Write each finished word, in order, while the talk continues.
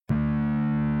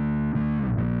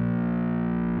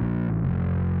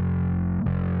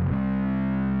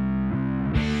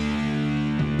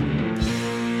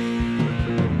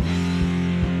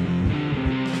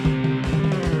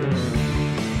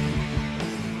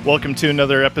Welcome to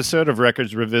another episode of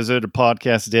Records Revisited, a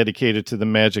podcast dedicated to the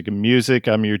magic of music.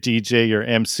 I'm your DJ, your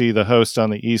MC, the host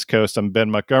on the East Coast. I'm Ben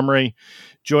Montgomery.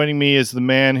 Joining me is the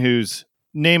man whose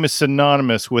name is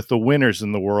synonymous with the winners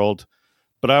in the world,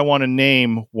 but I want to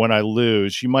name when I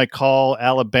lose. You might call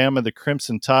Alabama the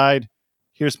Crimson Tide.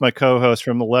 Here's my co-host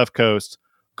from the left coast.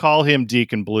 Call him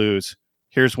Deacon Blues.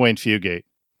 Here's Wayne Fugate.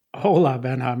 Hola,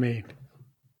 Ben Hamid.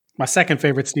 My second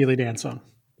favorite Steely Dan song.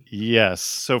 Yes.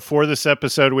 So for this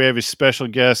episode, we have a special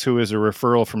guest who is a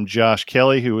referral from Josh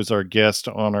Kelly, who was our guest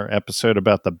on our episode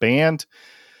about the band.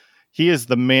 He is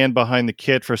the man behind the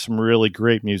kit for some really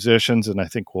great musicians, and I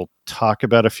think we'll talk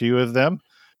about a few of them.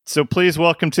 So please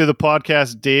welcome to the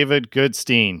podcast, David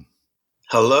Goodstein.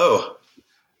 Hello.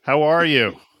 How are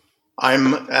you?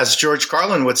 I'm, as George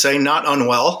Carlin would say, not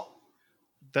unwell.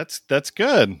 That's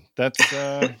good. That's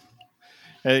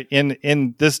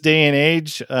in this day and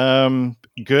age,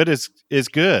 good is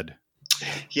good.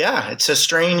 Yeah, it's a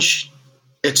strange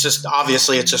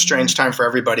time for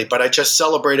everybody, but I just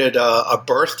celebrated a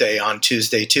birthday on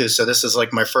Tuesday too. So this is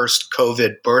like my first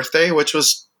COVID birthday, which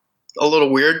was a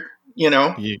little weird,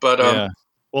 but yeah.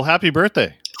 Well, happy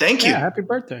birthday. Thank you. Yeah, happy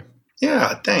birthday.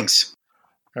 Yeah, thanks.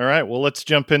 All right, well, let's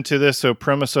jump into this. So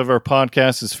premise of our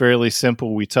podcast is fairly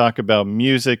simple. We talk about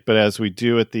music, but as we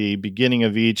do at the beginning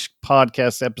of each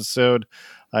podcast episode,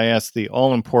 I ask the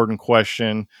all-important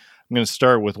question. I'm going to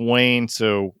start with Wayne.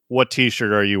 So what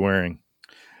T-shirt are you wearing?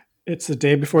 It's the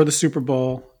day before the Super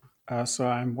Bowl, so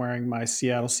I'm wearing my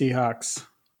Seattle Seahawks,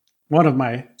 one of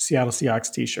my Seattle Seahawks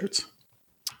T-shirts.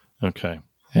 Okay,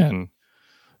 and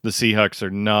the Seahawks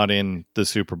are not in the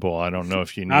Super Bowl. I don't know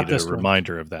if you need a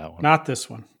reminder of that one. Not this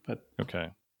one, but okay.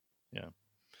 Yeah.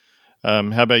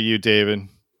 How about you, David?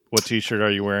 What T-shirt are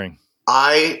you wearing?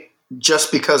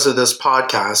 Just because of this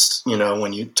podcast,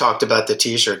 when you talked about the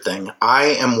T-shirt thing, I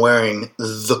am wearing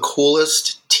the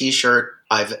coolest T-shirt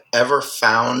I've ever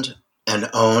found and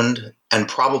owned, and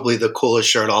probably the coolest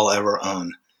shirt I'll ever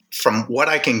own. From what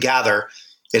I can gather,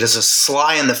 it is a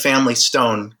Sly and the Family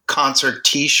Stone concert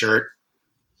T-shirt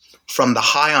from the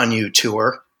High on You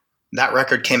tour. That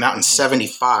record came out in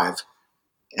 1975.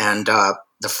 And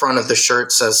the front of the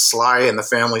shirt says Sly and the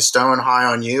Family Stone, High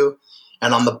on You.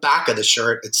 And on the back of the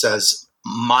shirt, it says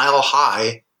Mile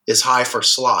High is high for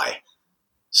Sly.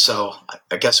 So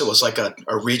I guess it was like a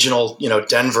regional,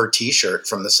 Denver T-shirt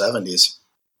from the 70s.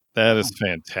 That is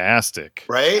fantastic.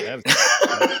 Right?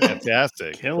 That's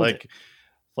fantastic.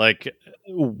 Like,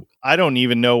 I don't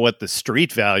even know what the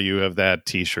street value of that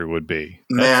T-shirt would be.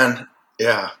 Man,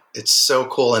 yeah, it's so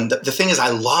cool. And the thing is, I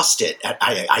lost it.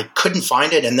 I couldn't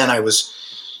find it, and then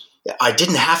I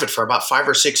didn't have it for about 5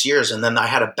 or 6 years, and then I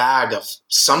had a bag of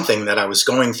something that I was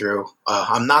going through.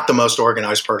 I'm not the most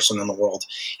organized person in the world.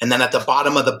 And then at the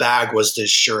bottom of the bag was this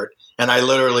shirt, and I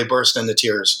literally burst into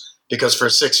tears because for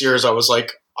 6 years I was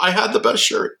like, I had the best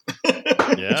shirt.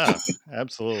 Yeah,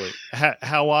 absolutely.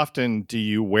 How often do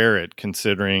you wear it,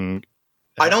 considering?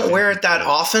 I don't wear it that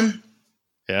often.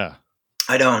 Yeah.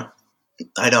 I don't.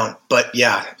 But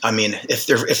yeah, I mean, if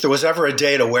there was ever a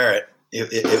day to wear it,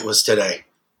 it was today.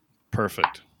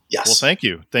 Perfect. Yes. Well, thank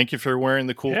you. Thank you for wearing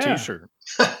the cool T-shirt.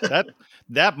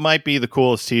 That might be the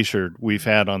coolest T-shirt we've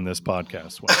had on this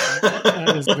podcast.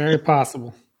 That is very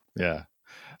possible. Yeah.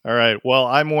 All right. Well,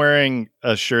 I'm wearing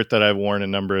a shirt that I've worn a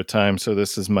number of times. So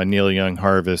this is my Neil Young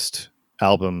Harvest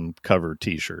album cover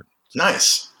T-shirt.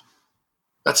 Nice.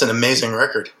 That's an amazing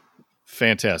record.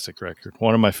 Fantastic record.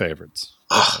 One of my favorites.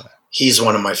 He's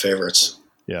one of my favorites.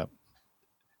 Yeah.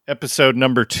 Episode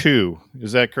number 2.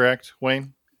 Is that correct,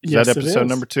 Wayne? Is yes, that episode it is.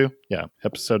 number 2? Yeah.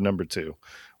 Episode number 2,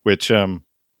 which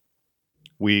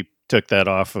we took that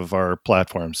off of our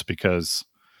platforms because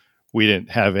we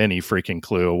didn't have any freaking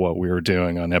clue what we were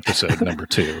doing on episode number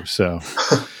 2. So,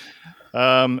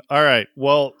 all right.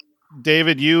 Well,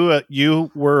 David,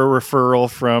 you were a referral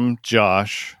from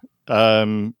Josh.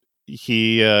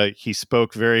 He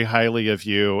spoke very highly of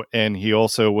you, and he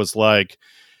also was like,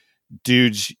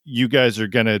 dudes, you guys are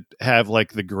going to have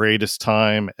like the greatest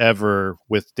time ever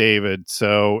with David.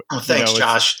 So, thanks,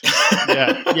 Josh.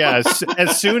 Yeah.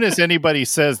 As soon as anybody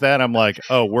says that, I'm like,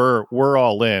 oh, we're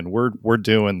all in. We're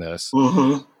doing this.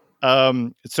 Mm-hmm.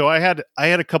 So I had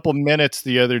a couple minutes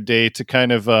the other day to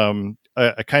kind of,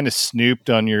 I kind of snooped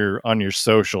on your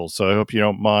social. So I hope you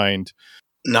don't mind.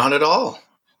 Not at all.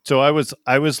 So I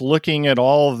was looking at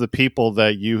all of the people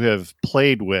that you have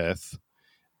played with,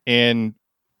 and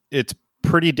it's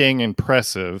pretty dang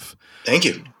impressive. Thank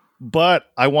you. But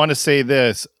I want to say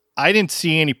this. I didn't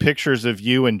see any pictures of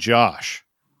you and Josh.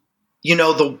 You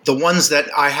know, the ones that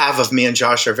I have of me and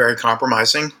Josh are very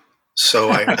compromising. So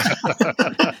I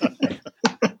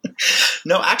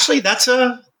no, actually that's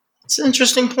a It's an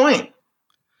interesting point.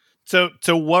 So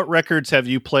what records have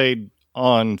you played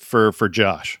on for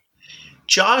Josh?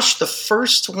 Josh, the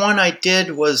first one I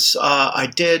did was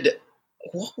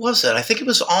what was it? I think it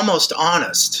was Almost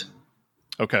Honest.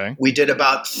 Okay. We did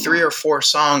about 3 or 4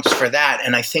 songs for that,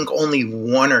 and I think only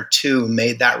 1 or 2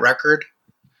 made that record.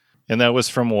 And that was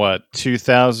from what,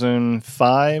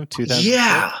 2005? 2006?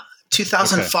 Yeah,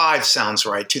 2005 sounds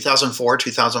right. 2004,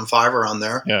 2005, around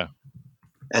there. Yeah.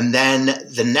 And then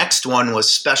the next one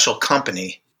was Special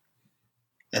Company.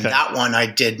 And that one I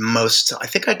did most. I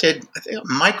think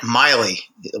Mike Miley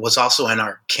was also in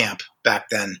our camp back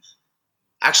then.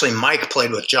 Actually, Mike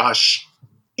played with Josh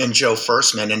and Joe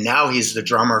Firstman, and now he's the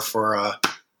drummer for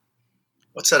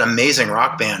what's that amazing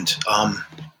rock band?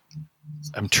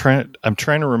 I'm trying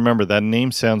to remember. That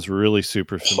name sounds really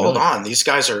super familiar. Hold on, these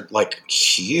guys are like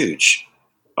huge.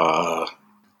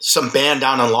 Some band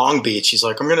down in Long Beach. He's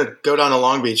like, I'm going to go down to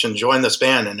Long Beach and join this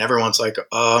band, and everyone's like,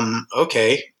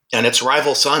 okay. And it's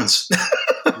Rival Sons.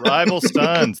 Rival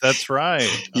Sons, that's right.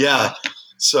 Yeah.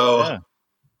 So,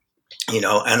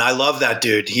 and I love that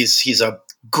dude. He's a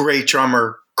great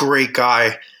drummer, great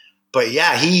guy. But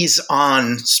yeah, he's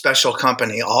on Special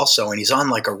Company also, and he's on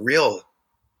like a real,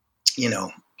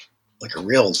 like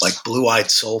Blue-Eyed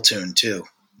Soul tune too,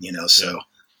 so.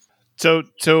 So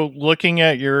looking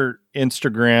at your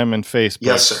Instagram and Facebook,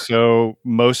 yes, sir. So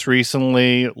most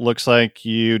recently looks like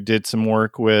you did some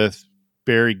work with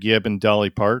Barry Gibb and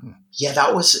Dolly Parton. Yeah,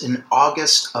 that was in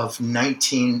August of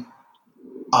 2019.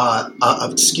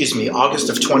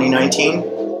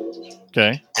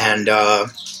 Okay. And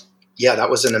that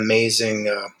was an amazing.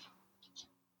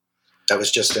 That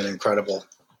was just an incredible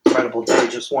day,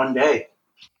 just one day.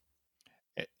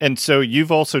 And so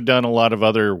you've also done a lot of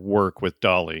other work with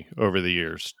Dolly over the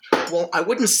years. Well, I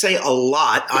wouldn't say a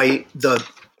lot.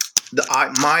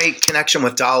 My connection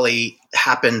with Dolly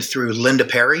happened through Linda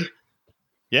Perry.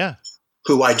 Yeah.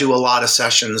 Who I do a lot of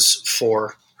sessions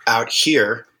for out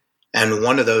here. And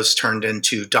one of those turned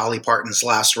into Dolly Parton's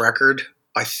last record.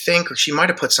 I think she might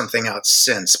have put something out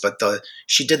since, but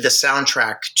she did the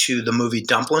soundtrack to the movie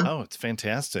Dumplin'. Oh, it's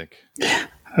fantastic. I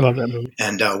love that movie.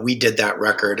 And we did that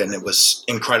record, and it was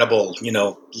incredible.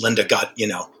 Linda got,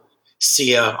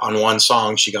 Sia on one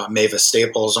song. She got Mavis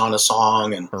Staples on a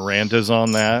song. And Miranda's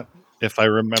on that, if I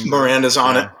remember. Miranda's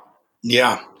on it.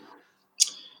 Yeah.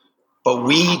 But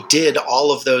we did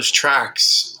all of those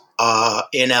tracks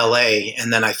in LA,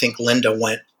 and then I think Linda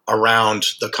went around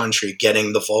the country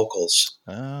getting the vocals.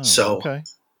 Oh, so okay.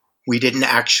 We didn't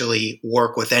actually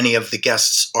work with any of the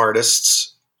guest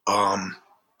artists,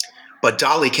 but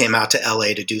Dolly came out to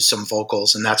LA to do some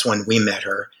vocals, and that's when we met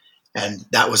her, and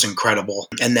that was incredible.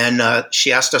 And then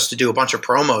she asked us to do a bunch of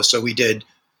promos, so we did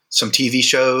some TV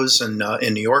shows in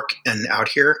New York and out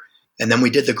here, and then we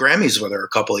did the Grammys with her a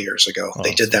couple of years ago. Awesome.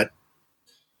 They did that.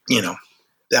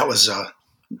 That was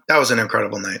an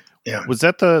incredible night. Yeah. Was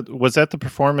that the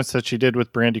performance that she did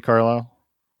with Brandi Carlile?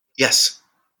 Yes.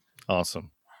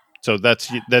 Awesome. So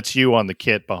that's you on the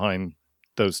kit behind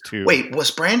those two. Wait,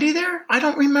 was Brandi there? I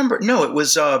don't remember. No, it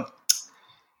was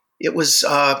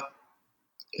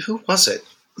who was it?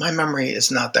 My memory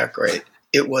is not that great.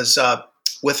 It was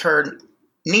with her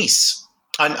niece.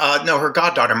 Her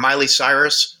goddaughter, Miley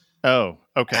Cyrus. Oh,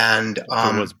 okay. And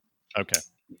okay.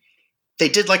 They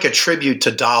did like a tribute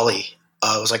to Dolly.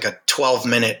 It was like a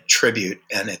 12-minute tribute,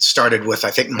 and it started with,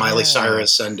 I think, Miley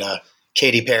Cyrus and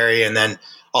Katy Perry, and then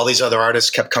all these other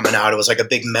artists kept coming out. It was like a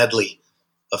big medley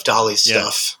of Dolly's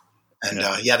stuff. And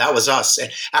that was us.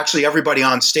 And actually, everybody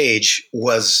on stage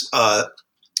was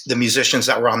the musicians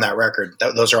that were on that record.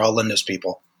 Those are all Linda's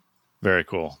people. Very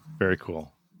cool. Very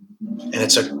cool. And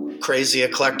it's a crazy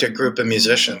eclectic group of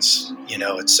musicians.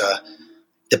 It's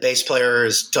the bass player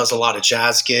does a lot of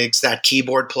jazz gigs. That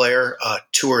keyboard player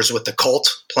tours with the Cult,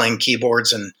 playing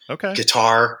keyboards and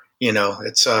guitar.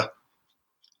 It's a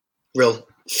real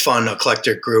fun,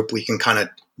 eclectic group. We can kind of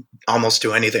almost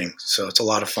do anything. So it's a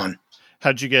lot of fun.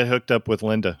 How'd you get hooked up with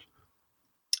Linda?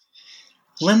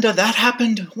 Linda, that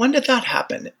happened. When did that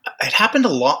happen? It happened a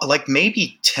lot, like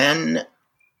maybe 10,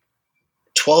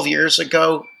 12 years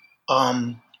ago,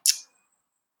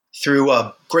 through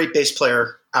a great bass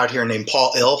player out here named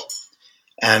Paul Ill.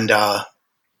 And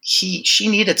she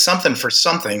needed something for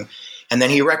something. And then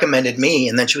he recommended me.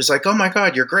 And then she was like, oh my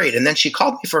God, you're great. And then she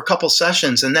called me for a couple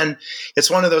sessions. And then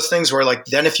it's one of those things where, like,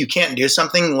 then if you can't do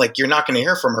something, like, you're not going to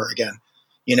hear from her again,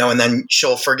 and then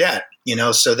she'll forget,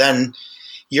 so then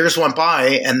years went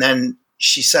by, and then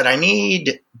she said, I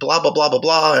need blah, blah, blah, blah,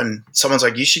 blah. And someone's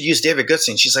like, you should use David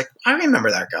Goodstein. She's like, I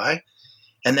remember that guy.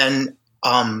 And then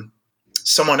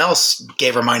someone else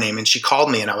gave her my name, and she called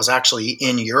me, and I was actually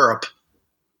in Europe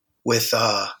with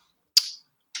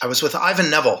I was with Ivan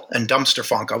Neville and Dumpster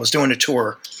Funk. I was doing a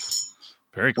tour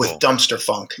Very cool. with Dumpster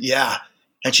Funk. Yeah.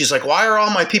 And she's like, why are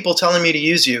all my people telling me to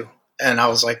use you? And I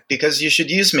was like, because you should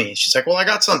use me. She's like, well, I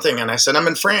got something. And I said, I'm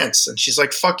in France. And she's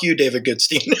like, fuck you, David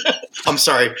Goodstein. I'm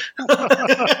sorry.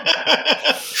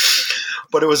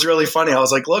 But it was really funny. I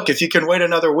was like, look, if you can wait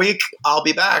another week, I'll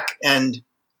be back. And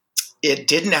it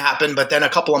didn't happen. But then a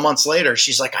couple of months later,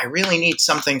 she's like, I really need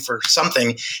something for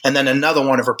something. And then another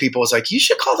one of her people was like, you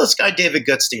should call this guy David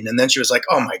Goodstein. And then she was like,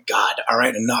 oh my God, all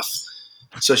right, enough.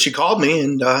 So she called me,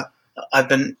 and I've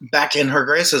been back in her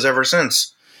graces ever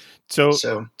since. So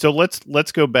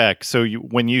let's go back. So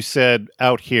when you said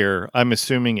out here, I'm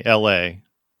assuming L.A.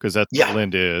 because that's where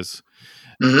Linda is.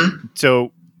 Mm-hmm.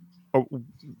 So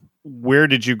where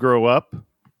did you grow up?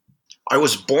 I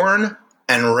was born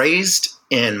and raised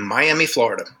in Miami,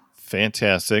 Florida.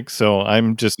 Fantastic. So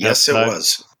I'm just yes, it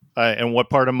was. And what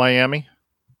part of Miami?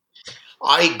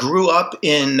 I grew up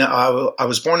in. I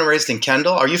was born and raised in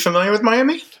Kendall. Are you familiar with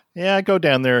Miami? Yeah, I go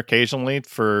down there occasionally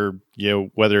for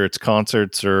whether it's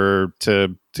concerts or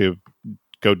to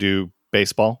go do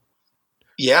baseball.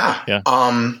 Yeah. Yeah.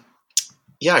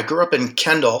 I grew up in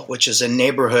Kendall, which is a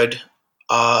neighborhood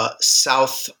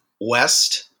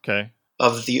southwest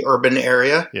of the urban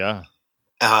area. Yeah.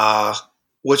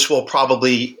 Which we'll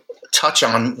probably touch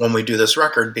on when we do this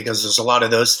record, because there's a lot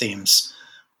of those themes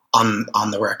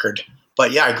on the record.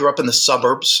 But yeah, I grew up in the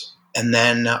suburbs, and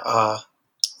then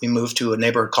we moved to a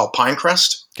neighborhood called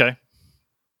Pinecrest. Okay.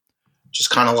 Just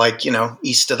kind of like,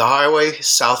 east of the highway,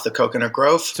 south of Coconut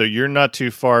Grove. So you're not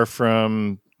too far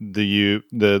from the U.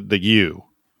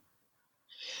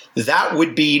 That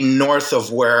would be north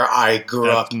of where I grew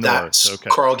up. North. That's Okay.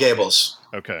 Coral Gables.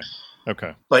 Okay.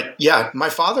 But yeah, my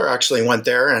father actually went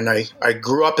there, and I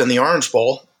grew up in the Orange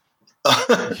Bowl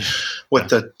with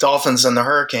the Dolphins and the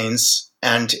Hurricanes.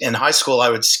 And in high school, I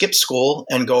would skip school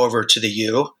and go over to the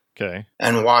U. Okay.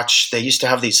 And watch. They used to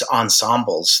have these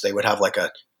ensembles. They would have like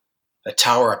a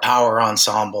Tower of Power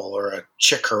ensemble or a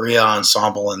Chick Corea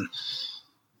ensemble, and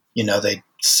they'd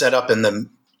set up in the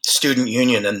student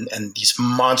union, and these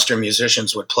monster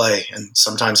musicians would play. And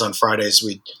sometimes on Fridays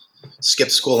we'd skip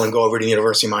school and go over to the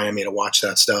University of Miami to watch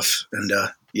that stuff. And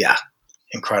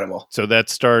incredible. So that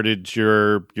started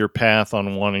your path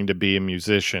on wanting to be a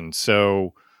musician.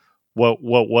 So what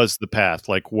was the path?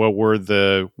 Like what were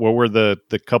the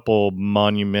couple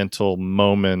monumental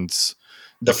moments?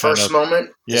 The first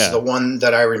moment is the one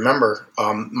that I remember.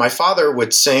 My father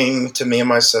would sing to me and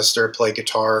my sister, play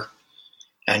guitar,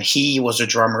 and he was a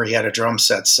drummer. He had a drum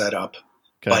set up.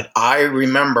 Okay. But I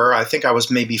remember, I think I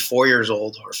was maybe 4 years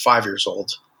old or 5 years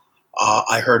old.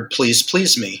 I heard "Please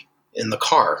Please Me" in the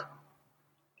car.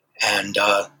 And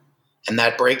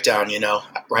that breakdown,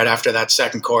 right after that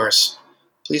second chorus,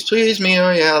 "Please please me,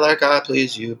 oh yeah, like I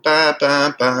please you." Ba,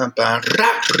 ba, ba, ba,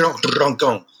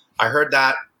 I heard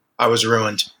that. I was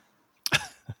ruined.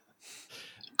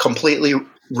 Completely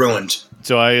ruined.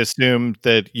 So I assume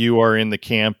that you are in the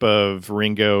camp of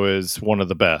Ringo is one of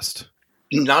the best.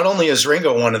 Not only is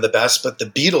Ringo one of the best, but the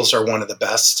Beatles are one of the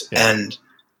best. Yeah. And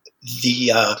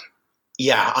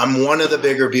I'm one of the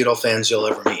bigger Beatle fans you'll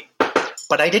ever meet.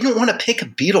 But I didn't want to pick a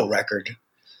Beatle record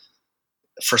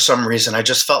for some reason. I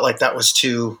just felt like that was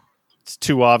it's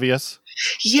too obvious.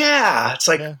 Yeah. It's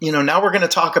like, now we're going to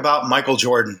talk about Michael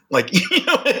Jordan. Like,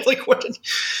 like what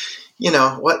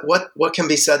can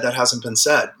be said that hasn't been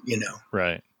said,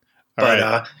 Right.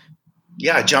 I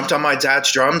jumped on my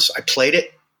dad's drums. I played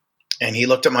it, and he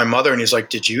looked at my mother and he's like,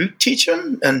 "Did you teach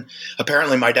him?" And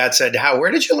apparently my dad said,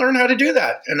 where did you learn how to do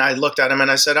that? And I looked at him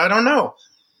and I said, "I don't know."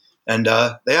 And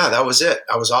that was it.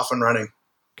 I was off and running.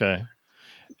 Okay.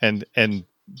 And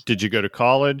did you go to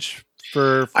college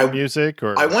for music?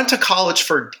 Or I went to college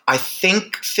for, I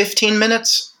think, 15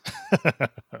 minutes.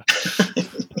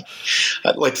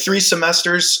 Like 3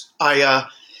 semesters.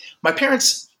 My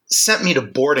parents sent me to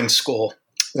boarding school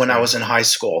when I was in high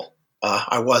school.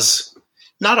 I was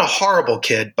not a horrible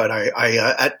kid, but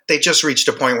they just reached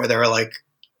a point where they were like,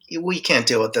 "We can't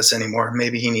deal with this anymore.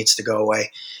 Maybe he needs to go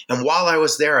away." And while I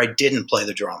was there, I didn't play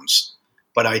the drums,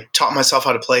 but I taught myself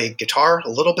how to play guitar a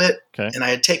little bit. Okay. And I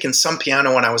had taken some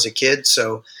piano when I was a kid.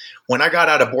 So when I got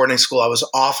out of boarding school, I was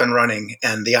off and running.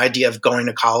 And the idea of going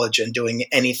to college and doing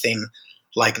anything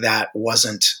like that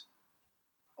wasn't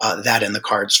that in the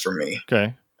cards for me.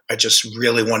 Okay. I just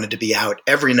really wanted to be out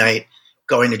every night,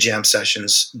 going to jam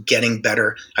sessions, getting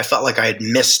better. I felt like I had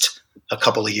missed a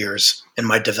couple of years in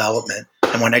my development.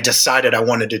 And when I decided I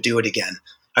wanted to do it again,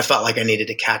 I felt like I needed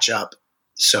to catch up.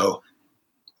 So,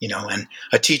 and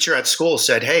a teacher at school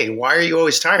said, "Hey, why are you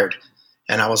always tired?"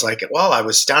 And I was like, well, I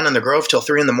was down in the Grove till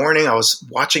 3 a.m. I was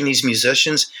watching these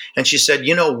musicians. And she said,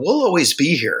 we'll always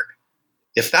be here.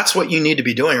 If that's what you need to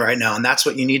be doing right now and that's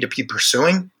what you need to be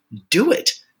pursuing, do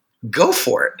it. Go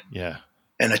for it. Yeah.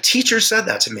 And a teacher said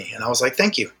that to me. And I was like,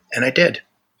 thank you. And I did.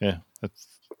 Yeah. That's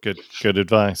good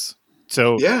advice.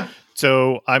 So, yeah.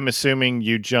 So I'm assuming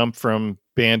you jump from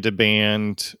band to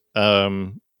band.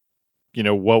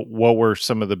 What were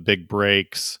some of the big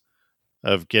breaks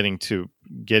of getting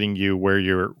you where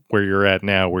you're at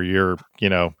now, where you're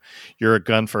a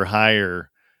gun for hire,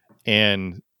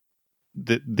 and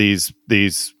these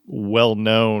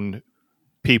well-known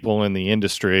people in the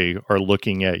industry are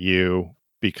looking at you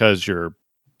because you're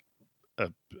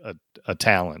a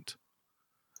talent?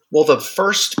 Well, the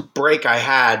first break I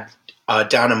had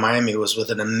down in Miami was with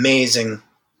an amazing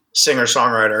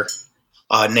singer-songwriter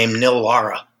named Nil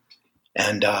Lara.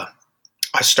 And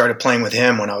I started playing with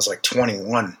him when I was like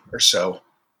 21 or so.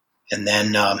 And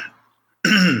then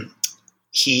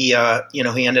he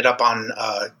ended up on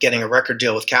getting a record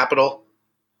deal with Capitol.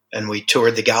 And we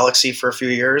toured the Galaxy for a few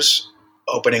years,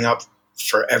 opening up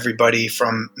for everybody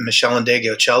from Michelle and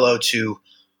Diego Cello to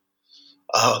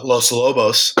Los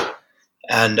Lobos.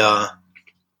 And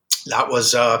that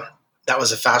was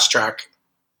a fast track,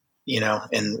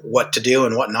 in what to do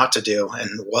and what not to do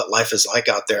and what life is like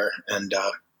out there. And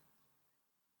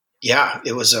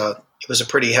it was a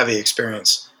pretty heavy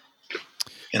experience.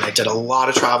 And I did a lot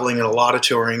of traveling and a lot of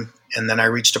touring. And then I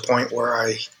reached a point where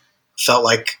I felt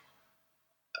like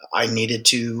I needed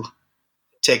to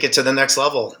take it to the next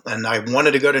level. And I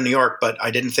wanted to go to New York, but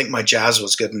I didn't think my jazz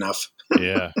was good enough.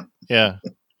 Yeah. Yeah.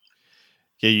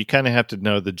 Yeah. You kind of have to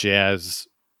know the jazz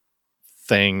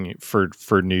thing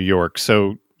for New York.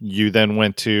 So you then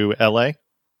went to LA?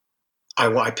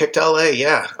 I picked LA.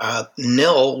 Yeah.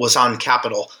 Nil was on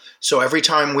Capitol. So every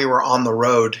time we were on the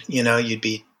road, you'd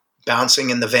be bouncing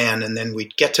in the van, and then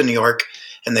we'd get to New York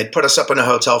and they'd put us up in a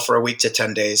hotel for a week to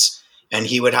 10 days. And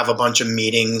he would have a bunch of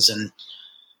meetings and,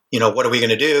 what are we going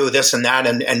to do? This and that.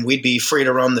 And we'd be free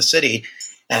to roam the city.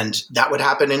 And that would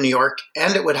happen in New York,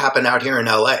 and it would happen out here in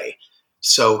LA.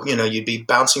 So, you'd be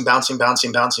bouncing.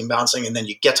 And then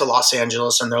you get to Los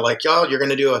Angeles and they're like, yo, you're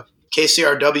going to do a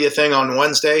KCRW thing on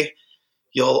Wednesday.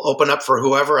 You'll open up for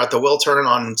whoever at the Wiltern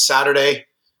on Saturday.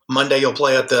 Monday, you'll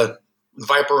play at the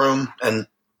Viper Room. And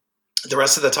the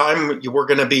rest of the time, we're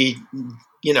going to be,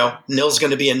 Nil's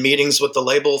going to be in meetings with the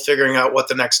label, figuring out what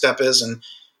the next step is. And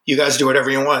you guys do whatever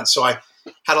you want. So I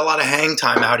had a lot of hang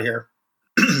time out here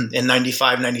in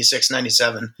 95, 96,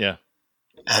 97. Yeah.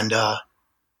 And, I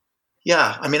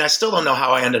still don't know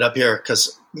how I ended up here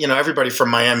because, everybody from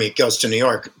Miami goes to New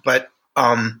York. But,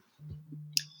 I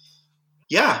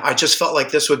just felt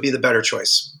like this would be the better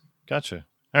choice. Gotcha.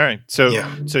 All right. So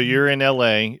you're in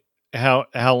LA.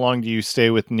 How long do you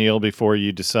stay with Neil before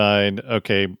you decide,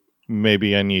 okay,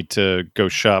 maybe I need to go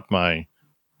shop my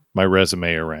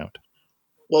resume around?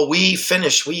 Well, we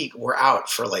were out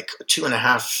for like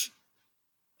 2.5,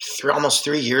 almost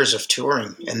 3 years of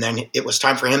touring. And then it was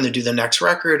time for him to do the next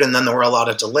record. And then there were a lot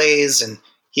of delays and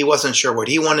he wasn't sure what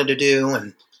he wanted to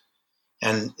do.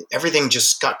 And everything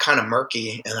just got kind of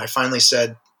murky. And I finally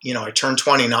said, I turned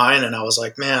 29 and I was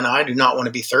like, man, I do not want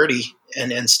to be 30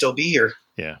 and still be here.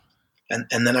 Yeah.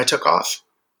 And then I took off,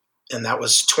 and that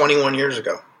was 21 years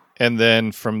ago. And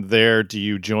then from there, do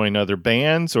you join other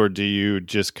bands, or do you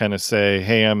just kind of say,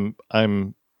 hey, I'm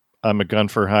a gun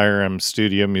for hire, I'm a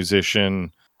studio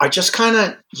musician? I just kind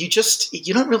of, you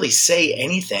don't really say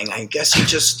anything. I guess you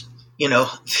just, you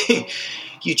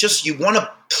want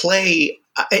to play.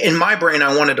 In my brain,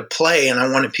 I wanted to play and I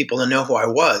wanted people to know who I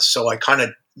was. So I kind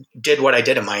of did what I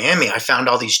did in Miami. I found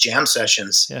all these jam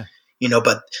sessions,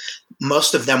 but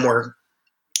most of them were,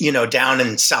 down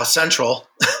in South Central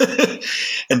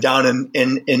and down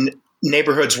in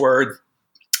neighborhoods where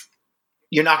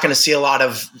you're not going to see a lot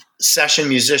of session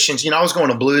musicians. I was going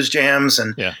to blues jams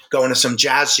and going to some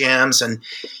jazz jams and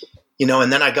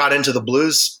then I got into the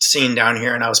blues scene down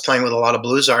here and I was playing with a lot of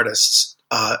blues artists.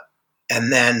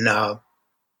 And then,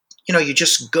 you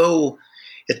just go,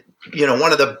 you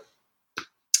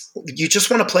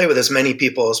just want to play with as many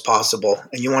people as possible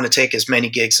and you want to take as many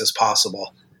gigs as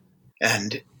possible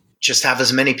and just have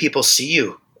as many people see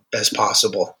you as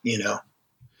possible,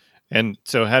 And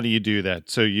so how do you do that?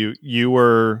 So you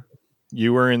were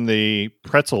in the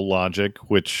Pretzel Logic,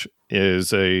 which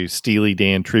is a Steely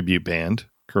Dan tribute band,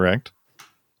 correct?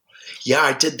 Yeah,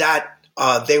 I did that.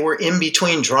 They were in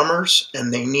between drummers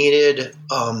and they needed,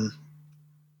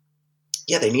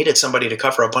 they needed somebody to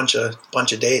cover a bunch of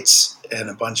dates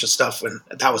and a bunch of stuff. And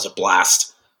that was a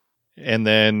blast. And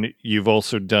then you've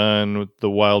also done the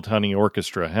Wild Honey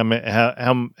Orchestra. How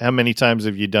many times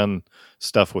have you done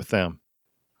stuff with them?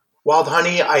 Wild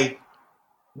Honey, I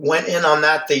went in on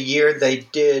that the year they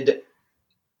did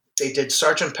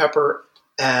Sgt. Pepper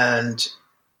and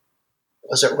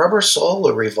was it Rubber Soul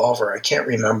or Revolver? I can't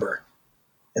remember.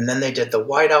 And then they did the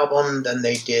White Album. Then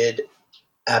they did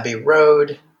Abbey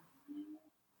Road.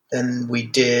 Then we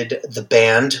did The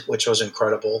Band, which was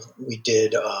incredible. We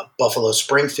did Buffalo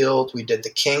Springfield. We did the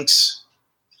Kinks.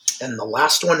 And the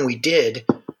last one we did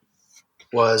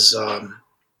was,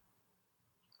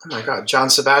 John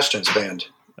Sebastian's band.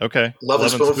 Okay. Love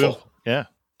and Spoonful. Yeah.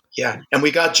 Yeah. And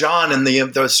we got John and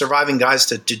the surviving guys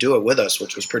to do it with us,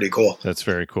 which was pretty cool. That's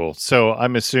very cool. So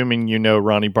I'm assuming you know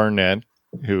Ronnie Barnett,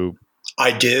 who...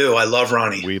 I do. I love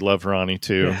Ronnie. We love Ronnie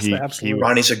too. Yes,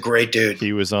 Ronnie's a great dude.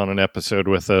 He was on an episode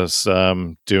with us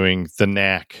doing The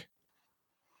Knack.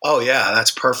 Oh, yeah.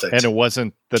 That's perfect. And it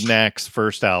wasn't The Knack's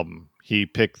first album. He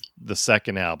picked the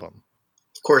second album.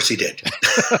 Of course he did.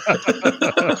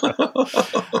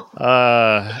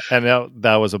 And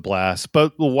that was a blast.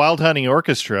 But the Wild Honey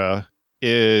Orchestra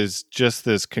is just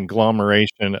this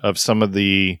conglomeration of some of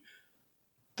the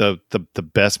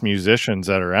best musicians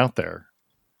that are out there.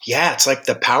 Yeah, it's like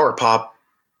the power pop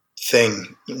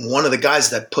thing. One of the guys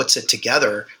that puts it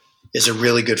together is a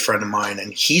really good friend of mine,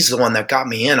 and he's the one that got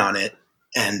me in on it.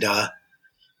 And it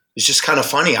was just kind of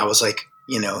funny. I was like,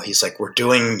 he's like, we're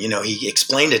doing, he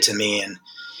explained it to me, and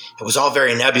it was all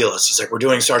very nebulous. He's like, we're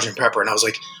doing Sgt. Pepper. And I was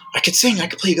like, I could sing, I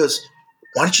could play. He goes,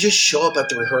 why don't you just show up at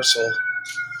the rehearsal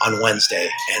on Wednesday?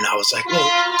 And I was like,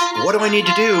 well, what do I need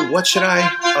to do? What should I?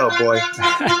 Oh, boy.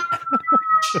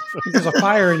 There's a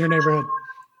fire in your neighborhood.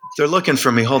 They're looking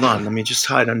for me. Hold on. Let me just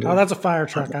hide under. Oh, that's a fire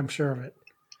truck. I'm sure of it.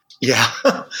 Yeah.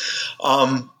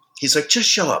 He's like, just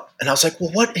show up. And I was like,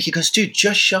 well, what? He goes, dude,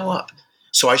 just show up.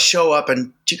 So I show up,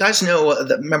 and do you guys know,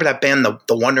 remember that band,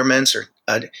 the Wonderments, or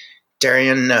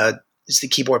Darian is the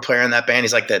keyboard player in that band.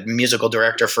 He's like the musical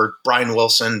director for Brian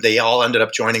Wilson. They all ended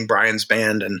up joining Brian's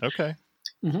band. And okay.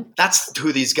 Mm-hmm. That's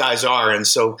who these guys are. And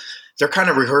so they're kind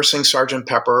of rehearsing Sgt.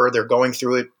 Pepper. They're going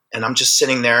through it, and I'm just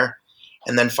sitting there.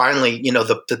 And then finally,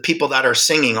 the people that are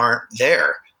singing aren't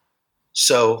there.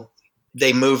 So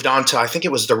they moved on to, I think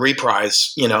it was the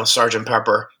reprise, Sgt.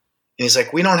 Pepper. And he's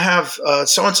like, we don't have,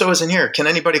 so-and-so isn't here. Can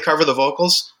anybody cover the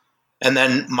vocals? And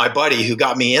then my buddy who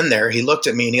got me in there, he looked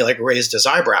at me and he raised his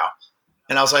eyebrow.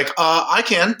 And I was like, I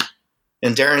can.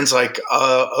 And Darren's like,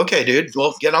 okay, dude,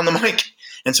 well, get on the mic.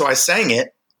 And so I sang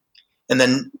it. And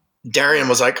then Darian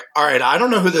was like, all right, I don't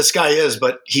know who this guy is,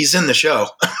 but he's in the show.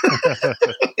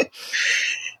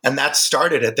 And that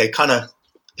started it. They kind of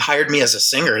hired me as a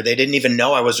singer. They didn't even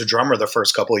know I was a drummer the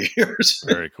first couple of years.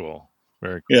 Very cool.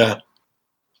 Very cool. Yeah.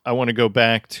 I want to go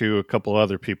back to a couple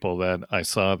other people that I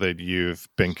saw that you've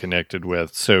been connected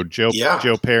with. So Joe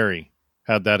Perry,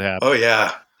 how'd that happen? Oh,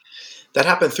 yeah. That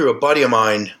happened through a buddy of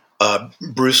mine,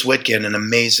 Bruce Whitkin, an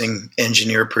amazing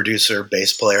engineer, producer,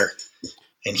 bass player.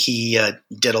 And he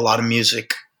did a lot of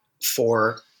music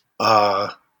for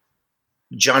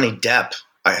Johnny Depp.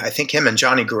 I think him and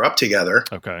Johnny grew up together.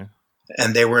 Okay.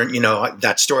 And they were,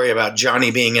 that story about Johnny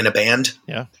being in a band.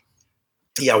 Yeah.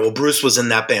 Yeah, well, Bruce was in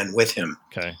that band with him.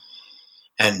 Okay.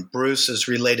 And Bruce is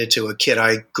related to a kid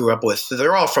I grew up with.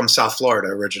 They're all from South Florida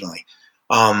originally.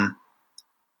 And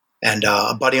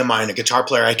a buddy of mine, a guitar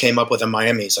player I came up with in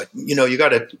Miami, he's like, you got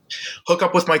to hook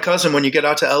up with my cousin when you get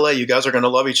out to LA. You guys are going to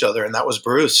love each other. And that was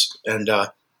Bruce. And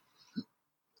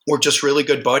we're just really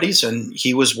good buddies. And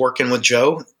he was working with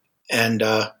Joe, and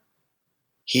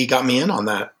he got me in on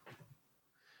that.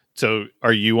 So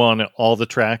are you on all the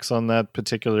tracks on that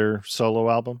particular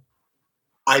solo album?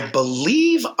 I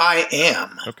believe I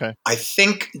am. Okay. I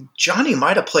think Johnny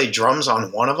might have played drums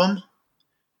on one of them.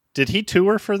 Did he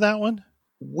tour for that one?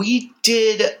 We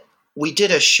did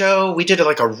a show. We did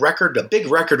a big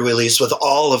record release with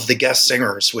all of the guest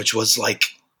singers, which was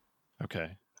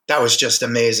okay. That was just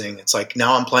amazing. It's like,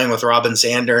 now I'm playing with Robin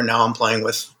Zander. Now I'm playing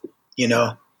with,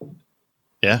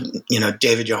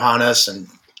 David Johannes, and,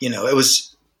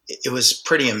 it was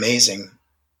pretty amazing.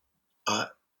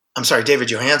 I'm sorry, David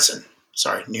Johansen.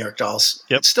 Sorry, New York Dolls.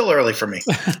 Yep. It's still early for me.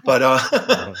 But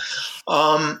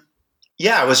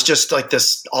it was just like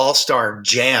this all-star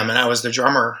jam, and I was the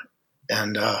drummer,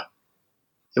 and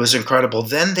it was incredible.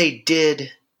 Then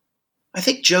I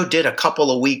think Joe did a couple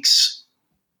of weeks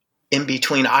in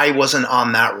between. I wasn't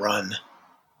on that run.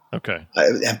 Okay.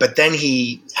 But then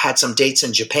he had some dates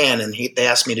in Japan, and they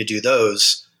asked me to do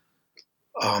those.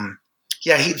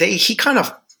 He kind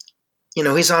of,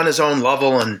 he's on his own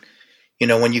level, and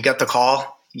when you get the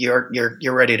call, you're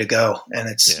ready to go, and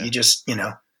you just,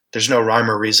 There's no rhyme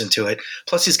or reason to it.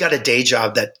 Plus, he's got a day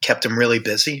job that kept him really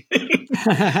busy.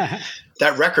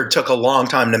 That record took a long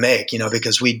time to make,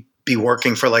 because we'd be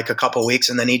working for like a couple weeks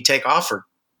and then he'd take off for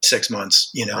 6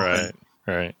 months,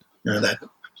 Right.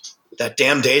 That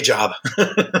damn day job.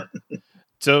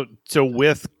 So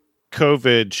with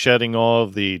COVID shutting all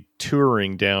of the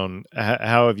touring down,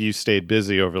 how have you stayed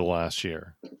busy over the last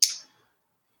year?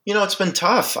 It's been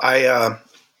tough.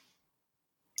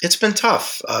 It's been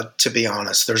tough, to be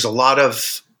honest. There's a lot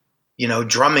of,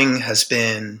 drumming has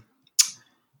been,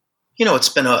 it's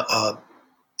been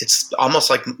it's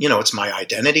almost like, it's my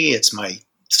identity. It's my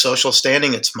social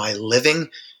standing. It's my living.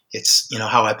 It's,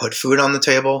 how I put food on the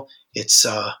table. It's,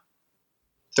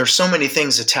 there's so many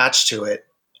things attached to it.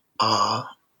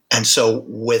 And so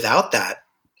without that,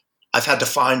 I've had to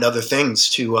find other things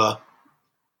to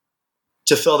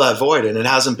fill that void. And it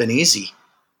hasn't been easy,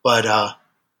 but,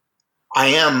 I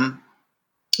am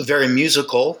very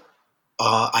musical.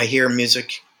 I hear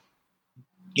music,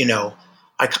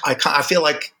 I feel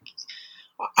like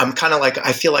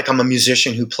I feel like I'm a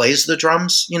musician who plays the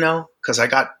drums, cause I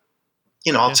got,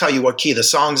 I'll tell you what key the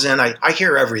song's in. I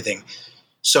hear everything.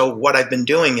 So what I've been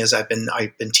doing is I've been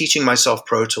teaching myself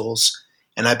Pro Tools,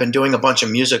 and I've been doing a bunch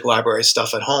of music library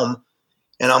stuff at home,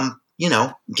 and I'm,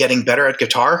 getting better at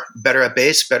guitar, better at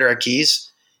bass, better at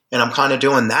keys. And I'm kind of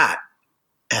doing that.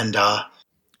 And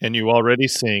you already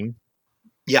sing.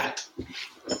 Yeah.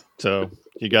 So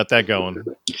you got that going.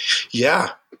 Yeah.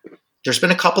 There's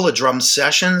been a couple of drum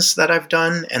sessions that I've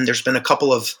done, and there's been a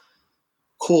couple of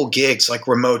cool gigs, like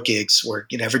remote gigs where,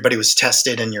 everybody was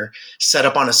tested and you're set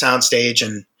up on a sound stage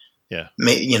and,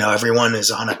 everyone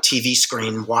is on a TV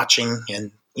screen watching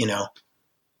and,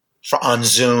 on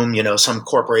Zoom, some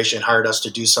corporation hired us to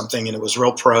do something and it was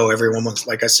real pro. Everyone was,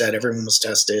 like I said, everyone was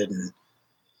tested and,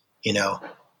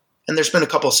 and there's been a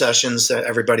couple sessions that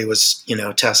everybody was,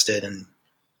 tested and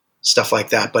stuff like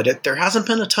that. But there hasn't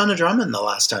been a ton of drumming the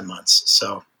last 10 months.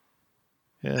 So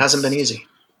it hasn't been easy.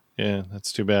 Yeah,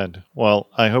 that's too bad. Well,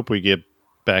 I hope we get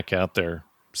back out there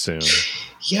soon.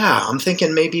 Yeah, I'm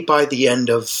thinking maybe by the end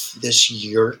of this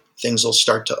year, things will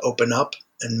start to open up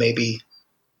and maybe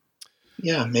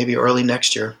early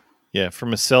next year. Yeah,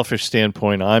 from a selfish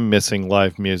standpoint, I'm missing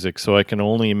live music. So I can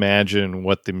only imagine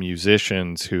what the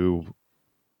musicians who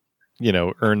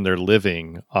earn their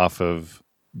living off of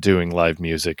doing live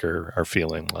music are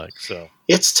feeling like. So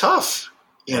it's tough,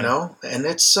 and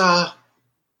it's, and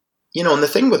the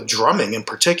thing with drumming in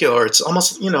particular, it's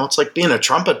almost, it's like being a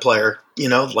trumpet player,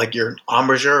 like your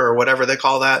embouchure or whatever they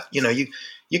call that,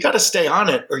 you got to stay on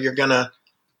it or you're going to,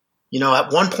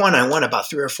 at one point I went about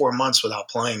 3 or 4 months without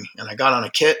playing, and I got on a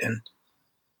kit and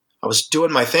I was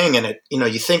doing my thing, and it,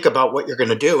 you think about what you're going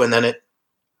to do. And then it,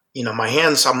 my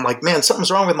hands, I'm like, man,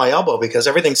 something's wrong with my elbow because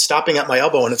everything's stopping at my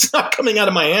elbow and it's not coming out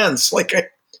of my hands. Like,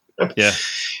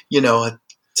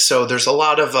 so there's a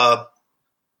lot of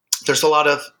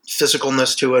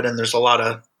physicalness to it. And there's a lot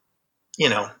of,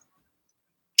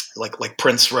 like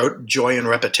Prince wrote, joy in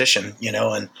repetition,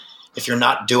 and if you're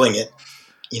not doing it,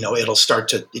 it'll start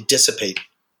to dissipate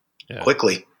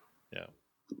quickly. Yeah.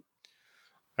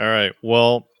 All right.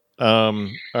 Well, all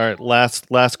right.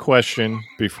 Last question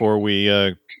before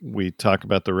we talk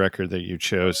about the record that you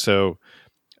chose. So,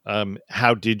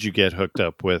 how did you get hooked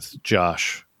up with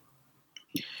Josh?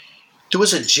 There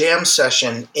was a jam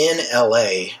session in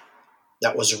LA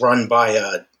that was run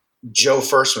by Joe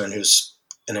Firstman, who's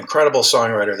an incredible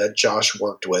songwriter that Josh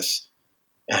worked with,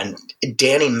 and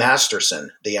Danny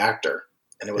Masterson, the actor.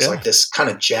 And it was like this kind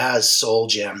of jazz soul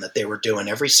jam that they were doing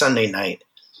every Sunday night.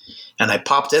 And I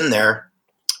popped in there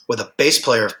with a bass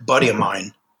player buddy of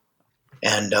mine.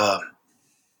 And,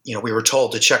 we were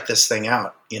told to check this thing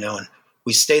out, and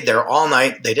we stayed there all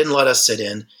night. They didn't let us sit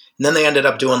in. And then they ended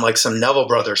up doing like some Neville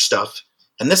Brothers stuff.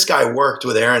 And this guy worked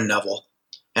with Aaron Neville,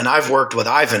 and I've worked with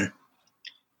Ivan.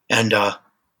 And,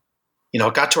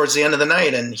 it got towards the end of the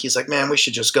night and he's like, man, we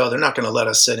should just go. They're not going to let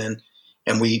us sit in.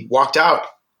 And we walked out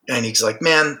and he's like,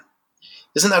 man,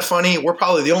 isn't that funny? We're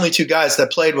probably the only 2 guys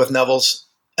that played with Neville's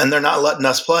and they're not letting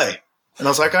us play. And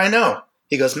I was like, I know.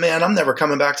 He goes, man, I'm never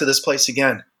coming back to this place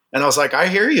again. And I was like, I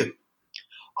hear you.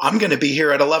 I'm going to be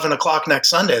here at 11 o'clock next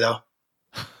Sunday though.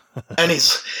 And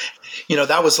he's,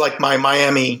 that was like my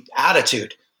Miami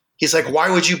attitude. He's like, why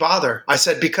would you bother? I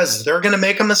said, because they're going to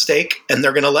make a mistake and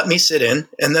they're going to let me sit in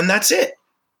and then that's it.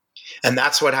 And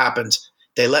that's what happened.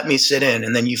 They let me sit in.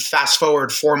 And then you fast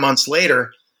forward 4 months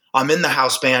later, I'm in the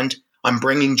house band. I'm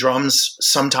bringing drums.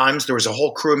 Sometimes there was a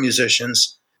whole crew of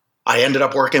musicians. I ended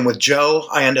up working with Joe.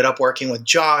 I ended up working with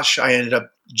Josh. I ended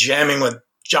up jamming with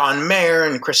John Mayer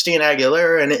and Christina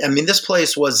Aguilera. And I mean, this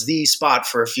place was the spot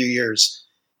for a few years.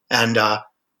 And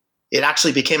it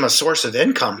actually became a source of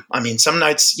income. I mean, some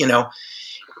nights, maybe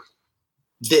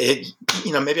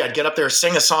I'd get up there,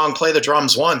 sing a song, play the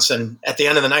drums once, and at the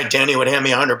end of the night, Danny would hand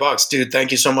me $100. Dude,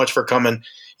 thank you so much for coming.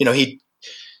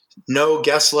 No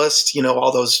guest list,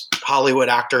 all those Hollywood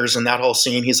actors and that whole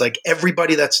scene. He's like,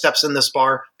 everybody that steps in this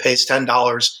bar pays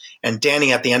 $10. And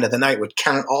Danny at the end of the night would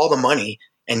count all the money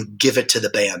and give it to the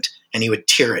band, and he would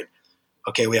tier it.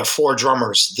 Okay, we have 4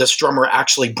 drummers. This drummer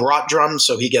actually brought drums,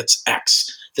 so he gets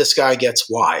X. This guy gets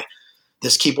Y.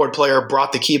 This keyboard player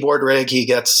brought the keyboard rig. He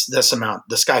gets this amount.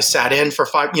 This guy sat in for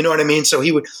 5. You know what I mean? So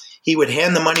he would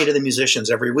hand the money to the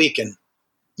musicians every week, and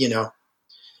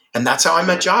and that's how I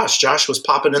met Josh. Josh was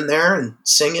popping in there and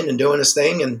singing and doing his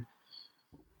thing, and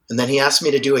then he asked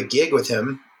me to do a gig with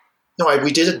him. No,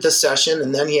 we did it this session,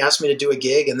 and then he asked me to do a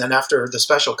gig, and then after the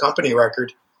Special Company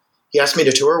record, he asked me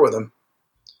to tour with him.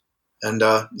 And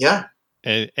yeah.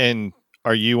 And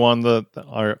are you on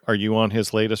are you on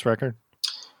his latest record?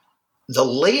 The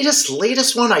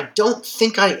latest one, I don't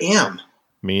think I am.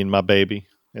 Me and My Baby.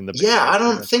 Yeah, I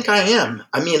don't think I am.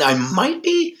 I mean, I might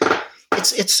be.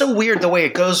 It's so weird the way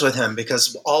it goes with him,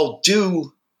 because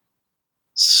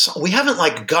we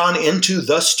haven't gone into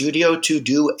the studio to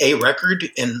do a record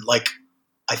in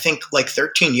I think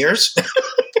 13 years.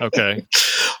 Okay.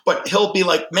 But he'll be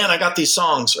like, man, I got these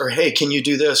songs, or, hey, can you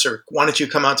do this? Or why don't you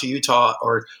come out to Utah?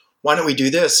 Or why don't we do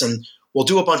this? And we'll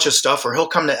do a bunch of stuff, or he'll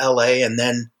come to LA, and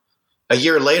then a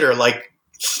year later,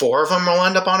 4 of them will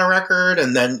end up on a record.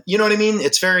 And then, you know what I mean?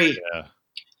 It's very,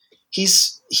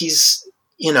 he's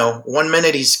 1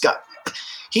 minute he's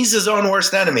his own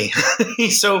worst enemy.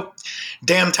 He's so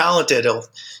damn talented.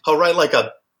 He'll write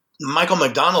a Michael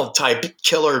McDonald type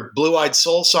killer Blue-Eyed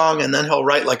Soul song, and then he'll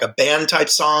write a band type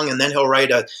song, and then he'll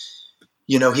write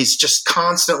he's just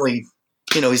constantly,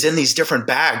 he's in these different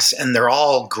bags, and they're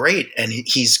all great, and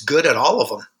he's good at all of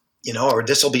them, or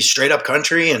this will be straight up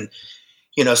country, and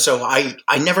so I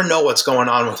never know what's going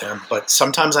on with him, but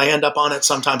sometimes I end up on it,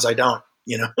 sometimes I don't,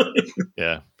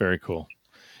 Yeah, very cool.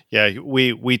 Yeah,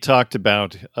 we talked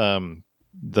about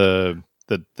the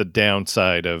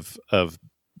downside of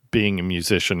being a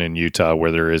musician in Utah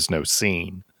where there is no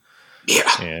scene.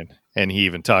 Yeah. And he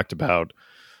even talked about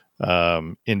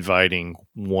inviting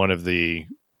one of the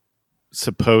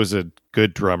supposed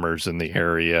good drummers in the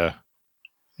area,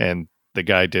 and the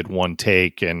guy did one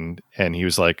take, and he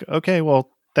was like, okay, well,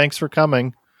 thanks for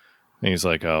coming. And he's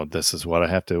like, oh, this is what I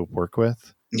have to work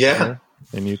with. Yeah.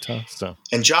 In Utah. So,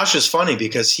 and Josh is funny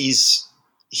because he's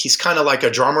kind of like a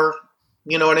drummer,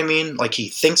 you know what I mean? He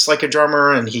thinks like a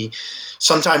drummer, and he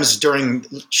sometimes during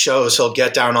shows he'll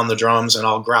get down on the drums, and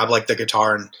I'll grab the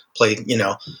guitar and play,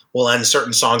 we'll end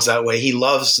certain songs that way. He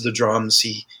loves the drums.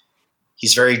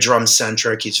 He's very drum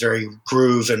centric. He's very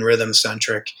groove and rhythm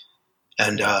centric.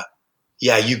 And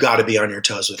you got to be on your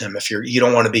toes with him if you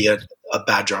don't want to be a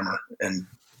bad drummer and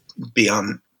be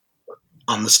on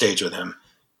the stage with him.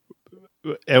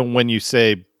 And when you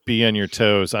say be on your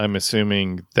toes, I'm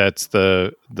assuming that's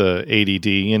the ADD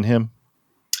in him.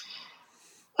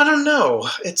 I don't know.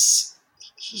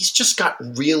 He's just got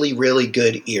really, really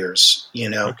good ears,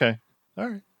 Okay. All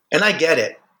right. And I get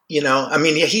it. I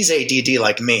mean, he's ADD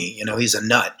like me, he's a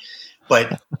nut,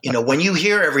 but when you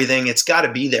hear everything, it's got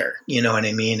to be there. You know what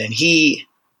I mean? And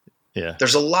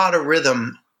there's a lot of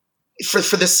rhythm for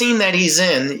the scene that he's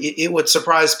in. It would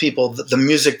surprise people, the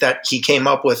music that he came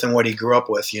up with and what he grew up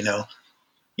with, he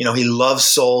loves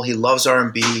soul, he loves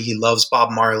R&B, he loves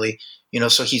Bob Marley,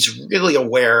 so he's really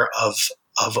aware of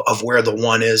where the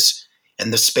one is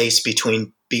and the space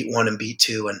between beat 1 and beat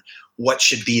 2 and what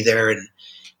should be there and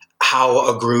how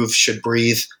a groove should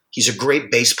breathe. He's a great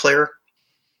bass player.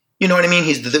 You know what I mean?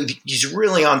 He's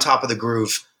really on top of the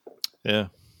groove. Yeah.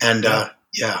 And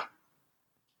yeah.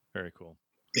 Very cool.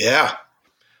 Yeah.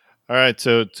 All right.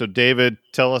 So David,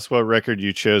 tell us what record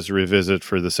you chose to revisit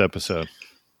for this episode.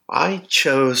 I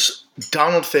chose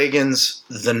Donald Fagen's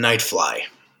The Nightfly.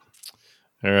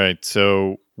 All right.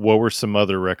 So what were some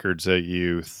other records that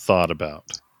you thought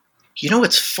about?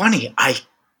 It's funny. I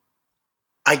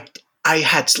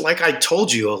had, like I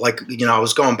told you, I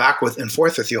was going back and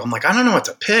forth with you. I'm like, I don't know what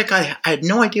to pick. I had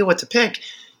no idea what to pick.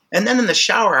 And then in the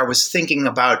shower, I was thinking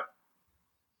about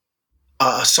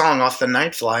a song off The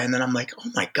Nightfly. And then I'm like, oh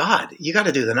my God, you got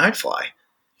to do The Nightfly.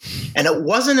 And it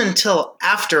wasn't until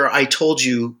after I told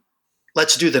you,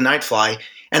 let's do The Nightfly.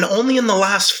 And only in the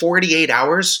last 48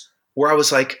 hours where I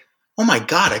was like, oh my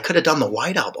God, I could have done the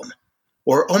White Album.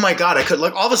 Or, oh my God, I could,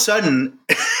 all of a sudden,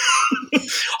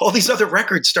 all these other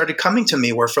records started coming to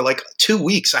me where for 2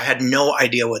 weeks, I had no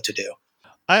idea what to do.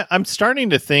 I'm starting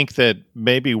to think that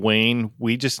maybe, Wayne,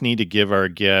 we just need to give our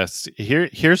guests,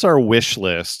 here's our wish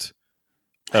list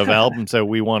of albums that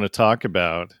we want to talk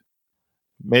about.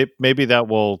 Maybe that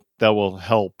will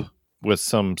help with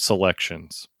some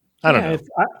selections. I don't know.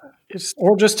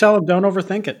 Or just tell them, don't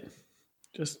overthink it.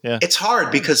 It's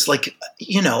hard because, like,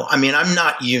 I mean, I'm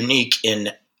not unique in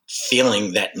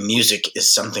feeling that music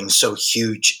is something so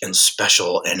huge and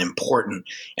special and important.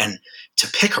 And to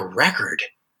pick a record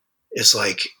is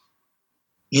like,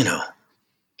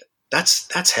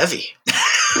 that's heavy.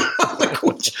 Like,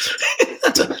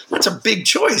 that's a big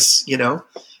choice,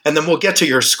 And then we'll get to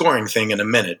your scoring thing in a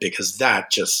minute, because that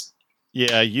just...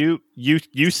 Yeah, you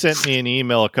sent me an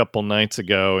email a couple nights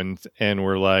ago and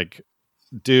were like,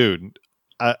 dude,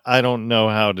 I don't know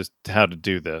how to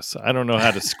do this. I don't know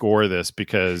how to score this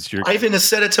because you're... I even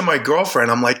said it to my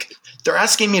girlfriend. I'm like, they're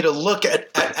asking me to look at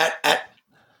a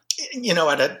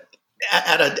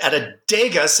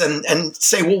Degas and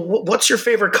say, well, what's your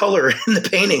favorite color in the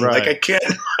painting? Right. Like, I can't...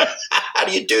 How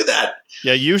do you do that?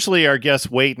 Yeah, usually our guests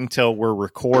wait until we're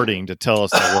recording to tell us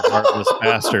that we're heartless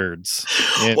bastards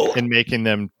in making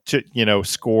them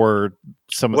score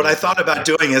some of what I thought about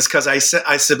doing is, because I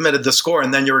submitted the score,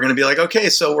 and then you were going to be like, okay,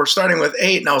 so we're starting with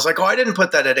 8. And I was like, oh, I didn't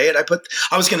put that at 8.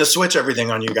 I was going to switch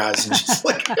everything on you guys and just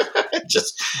like,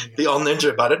 just be all ninja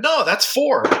about it. No, that's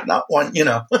 4, not 1,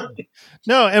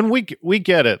 No, and we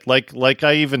get it. Like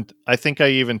I think I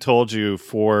even told you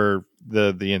for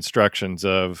the instructions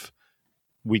of,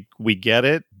 we get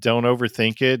it. Don't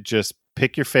overthink it. Just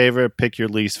pick your favorite, pick your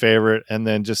least favorite, and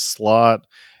then just slot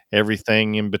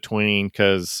everything in between.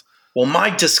 Because, well, my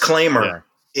disclaimer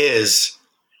is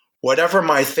whatever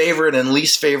my favorite and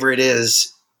least favorite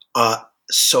is,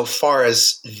 so far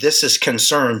as this is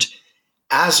concerned,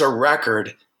 as a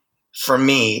record, for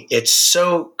me, it's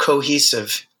so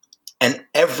cohesive, and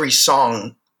every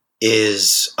song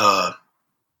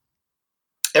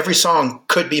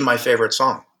could be my favorite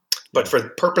song. But for the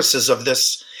purposes of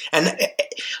this, and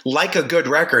like a good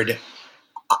record,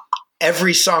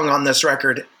 every song on this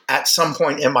record at some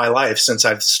point in my life since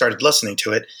I've started listening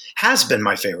to it has been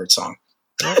my favorite song.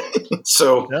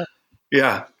 So,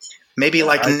 yeah. Maybe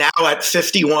now at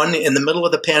 51, in the middle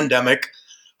of the pandemic,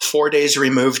 4 days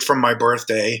removed from my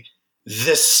birthday,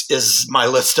 this is my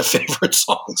list of favorite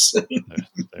songs. There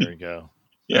you go.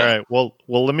 Yeah. All right. Well,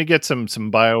 let me get some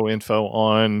bio info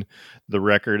on the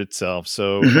record itself.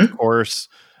 So, of course,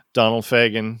 Donald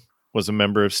Fagen was a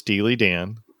member of Steely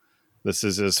Dan. This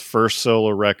is his first solo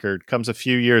record. Comes a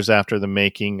few years after the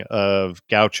making of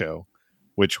Gaucho,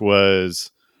 which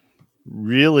was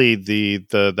really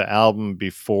the album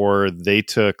before they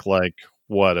took a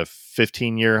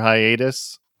 15-year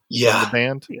hiatus. Yeah, from the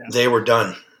band. Yeah. They were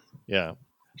done. Yeah.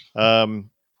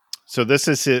 So this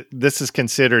is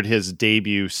considered his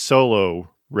debut solo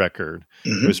record.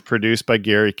 It was produced by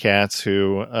Gary Katz,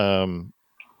 who,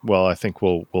 I think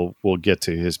we'll get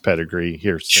to his pedigree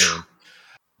here soon.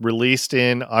 Released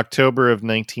in October of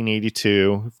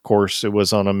 1982. Of course, it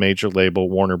was on a major label,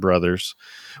 Warner Brothers,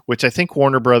 which I think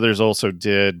Warner Brothers also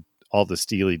did all the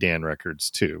Steely Dan records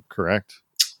too, correct?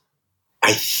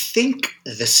 I think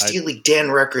the Steely Dan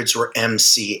records were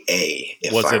MCA,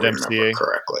 if I remember MCA?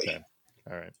 Correctly. Okay.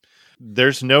 All right.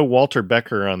 There's no Walter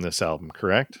Becker on this album,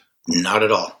 correct? Not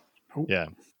at all. Yeah.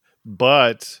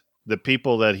 But the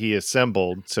people that he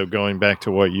assembled, so going back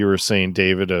to what you were saying,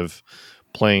 David, of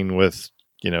playing with,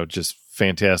 just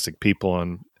fantastic people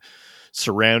and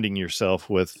surrounding yourself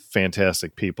with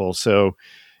fantastic people. So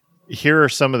here are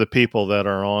some of the people that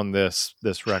are on this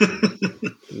record.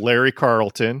 Larry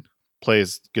Carlton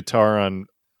plays guitar on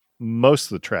most of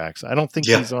the tracks. I don't think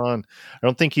he's on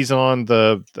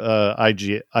the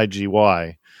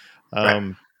IGY.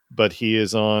 Right. But he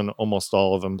is on almost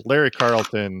all of them. Larry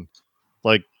Carlton,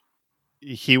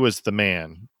 he was the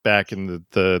man back in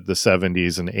the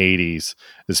 70s and 80s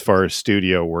as far as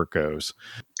studio work goes.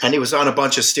 And he was on a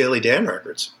bunch of Steely Dan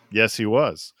records. Yes, he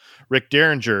was. Rick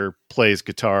Derringer plays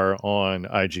guitar on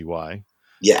IGY.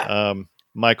 Yeah.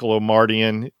 Michael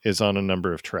O'Mardian is on a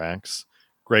number of tracks.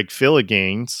 Greg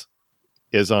Philliganes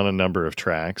is on a number of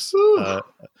tracks.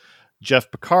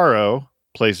 Jeff Porcaro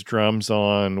plays drums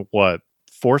on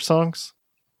 4 songs?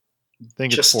 I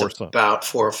think just it's 4 songs. About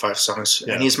 4 or 5 songs.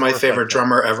 Yeah, and he's my favorite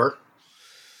drummer ever.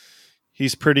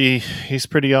 He's pretty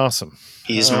awesome.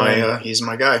 He's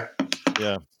my guy.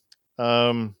 Yeah.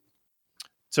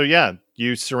 So yeah,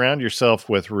 you surround yourself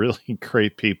with really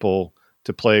great people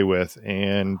to play with,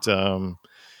 and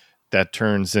that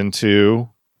turns into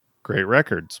great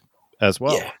records as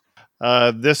well.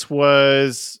 Yeah. This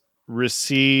was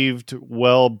received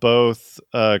well both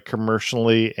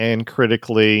commercially and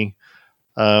critically.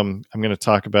 I'm going to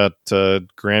talk about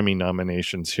Grammy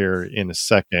nominations here in a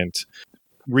second.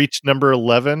 reached number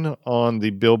 11 on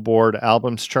the Billboard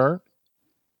albums chart.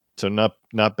 So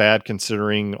not bad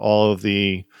considering all of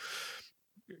the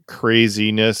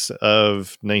craziness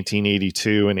of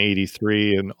 1982 and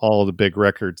 83 and all the big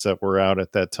records that were out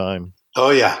at that time. Oh,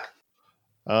 yeah.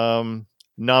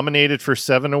 Nominated for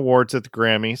 7 awards at the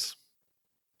Grammys.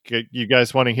 You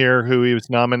guys want to hear who he was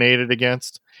nominated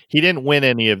against? He didn't win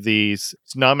any of these.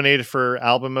 He's nominated for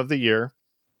Album of the Year.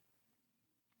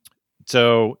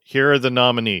 So here are the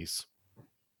nominees.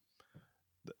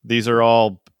 These are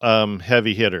all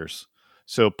heavy hitters.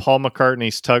 So Paul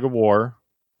McCartney's Tug of War,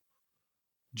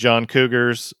 John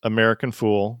Cougar's American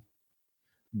Fool,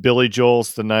 Billy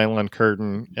Joel's The Nylon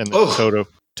Curtain, and the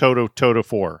Toto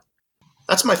 4.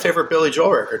 That's my favorite Billy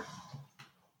Joel record.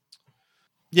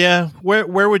 Yeah,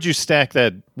 where would you stack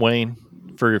that, Wayne,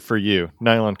 for you?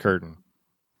 Nylon Curtain,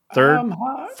 third,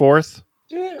 fourth.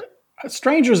 Yeah, The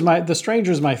Stranger's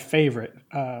my favorite,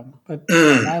 but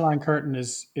Nylon Curtain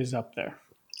is up there.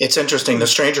 It's interesting. The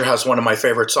Stranger has one of my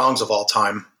favorite songs of all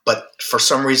time, but for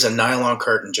some reason, Nylon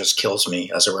Curtain just kills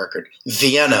me as a record.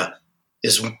 Vienna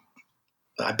is,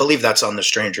 I believe that's on The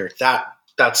Stranger.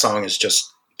 That song is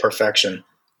just perfection.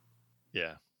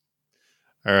 Yeah.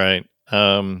 All right.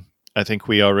 I think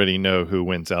we already know who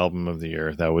wins Album of the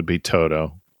Year. That would be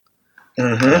Toto.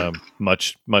 Mm-hmm.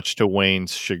 Much to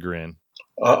Wayne's chagrin.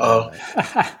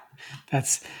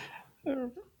 That's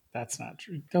not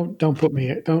true. Don't put me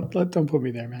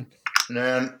there, man.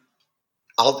 Man,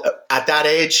 at that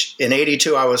age in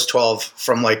 '82, I was 12.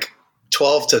 From like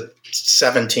 12 to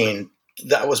 17,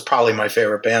 that was probably my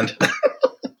favorite band.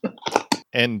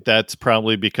 And that's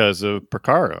probably because of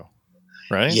Porcaro,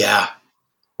 right? Yeah.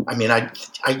 I mean,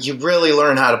 you really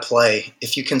learn how to play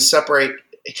if you can separate.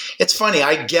 It's funny.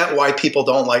 I get why people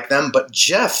don't like them, but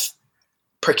Jeff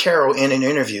Porcaro in an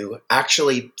interview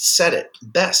actually said it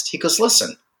best. He goes,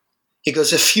 listen,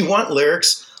 if you want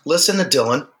lyrics, listen to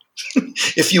Dylan.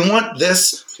 If you want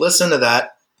this, listen to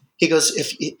that. He goes,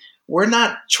 we're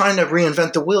not trying to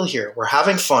reinvent the wheel here. We're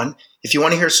having fun. If you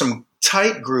want to hear some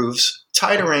tight grooves,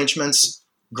 tight arrangements,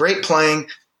 great playing,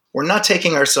 we're not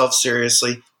taking ourselves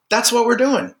seriously. That's what we're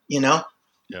doing, you know?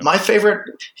 Yeah. My favorite,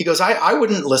 he goes, I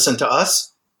wouldn't listen to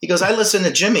us. He goes, I listen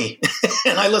to Jimmy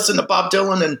and I listen to Bob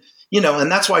Dylan and, you know, and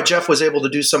that's why Jeff was able to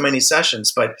do so many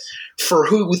sessions. But for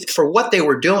what they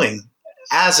were doing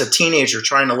as a teenager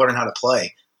trying to learn how to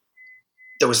play,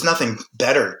 there was nothing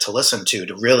better to listen to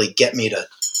really get me to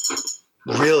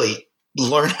really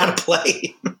learn how to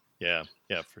play. Yeah,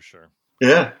 for sure.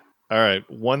 Yeah. All right.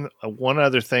 One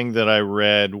other thing that I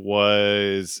read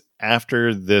was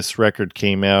after this record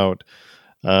came out,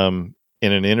 in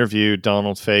an interview,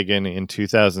 Donald Fagen in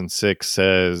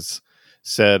 2006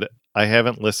 said, "I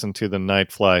haven't listened to The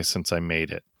Night Fly since I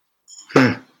made it."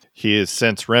 He has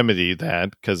since remedied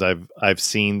that because I've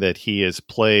seen that he has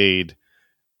played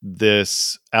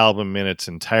this album in its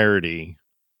entirety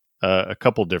a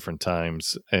couple different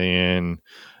times, and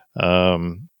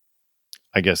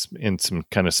I guess in some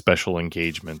kind of special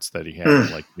engagements that he had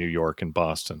in like New York and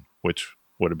Boston, which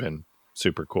would have been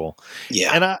super cool.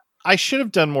 Yeah. And I should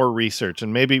have done more research,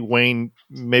 and maybe Wayne,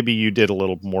 maybe you did a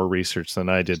little more research than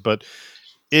I did, but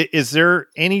is there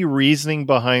any reasoning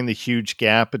behind the huge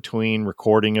gap between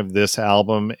recording of this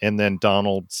album and then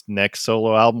Donald's next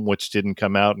solo album, which didn't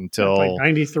come out until like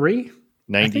 93?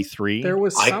 93? There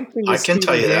was something I can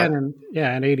tell you that.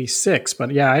 In 86,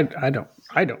 but yeah, I don't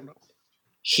know.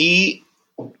 He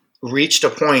reached a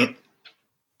point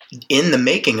in the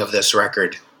making of this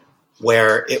record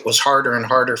where it was harder and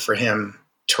harder for him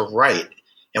to write.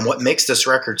 And what makes this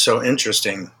record so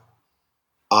interesting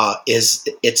is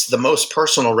it's the most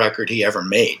personal record he ever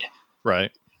made.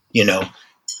 Right. You know,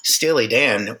 Steely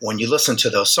Dan, when you listen to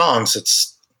those songs,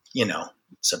 it's, you know,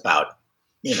 it's about,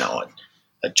 you know,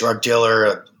 a drug dealer,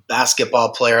 a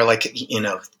basketball player, like, you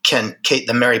know, Kate,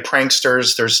 the Merry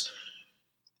Pranksters.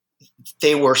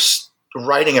 They were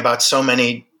writing about so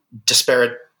many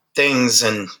disparate things,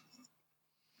 and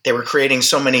they were creating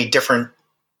so many different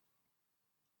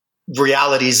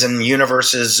realities and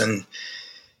universes. And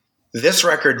this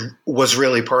record was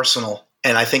really personal.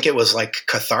 And I think it was like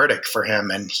cathartic for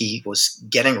him. And he was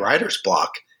getting writer's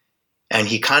block, and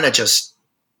he kind of just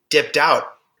dipped out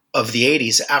of the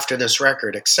 80s after this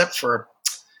record, except for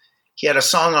he had a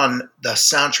song on the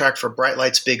soundtrack for Bright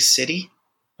Lights, Big City.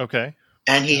 Okay.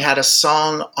 And he had a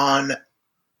song on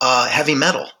Heavy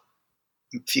Metal.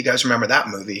 If you guys remember that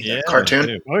movie, that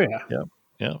cartoon. Oh, yeah.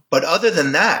 Yeah. But other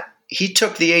than that, he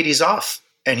took the 80s off,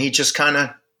 and he just kind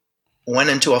of went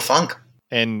into a funk.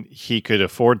 And he could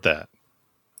afford that.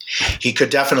 He could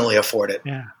definitely afford it.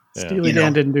 Yeah. Steely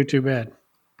Dan didn't do too bad.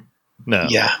 No.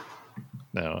 Yeah.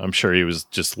 No, I'm sure he was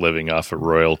just living off of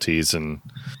royalties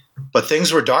But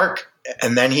things were dark.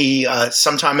 And then he,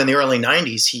 sometime in the early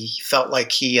 90s, he felt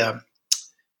like there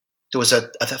was a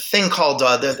thing called,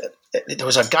 there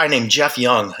was a guy named Jeff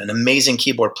Young, an amazing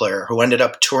keyboard player who ended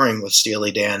up touring with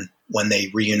Steely Dan when they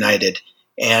reunited,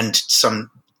 and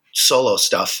some solo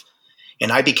stuff.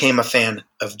 And I became a fan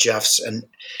of Jeff's, and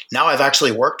now I've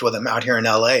actually worked with him out here in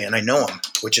LA, and I know him,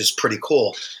 which is pretty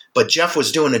cool. But Jeff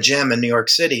was doing a jam in New York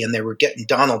City, and they were getting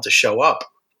Donald to show up,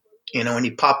 and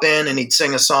he'd pop in and he'd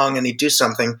sing a song and he'd do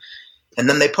something. And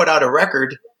then they put out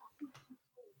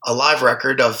a live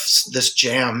record of this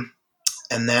jam.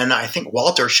 And then I think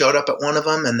Walter showed up at one of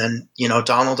them, and then,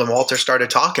 Donald and Walter started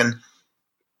talking,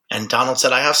 and Donald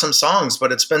said, I have some songs,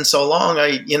 but it's been so long.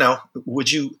 I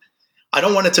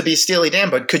don't want it to be Steely Dan,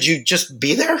 but could you just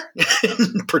be there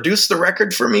and produce the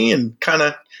record for me and kind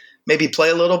of maybe play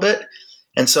a little bit?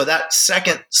 And so that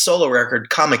second solo record,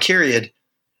 Kamakiriad,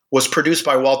 was produced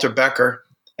by Walter Becker,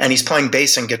 and he's playing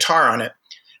bass and guitar on it.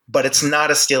 But it's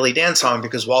not a Steely Dan song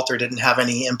because Walter didn't have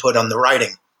any input on the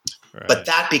writing. Right. But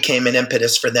that became an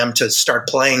impetus for them to start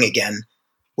playing again,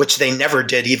 which they never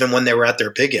did even when they were at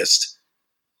their biggest.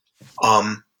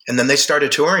 And then they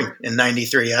started touring in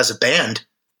 93 as a band.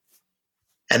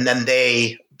 And then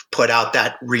they put out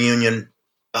that reunion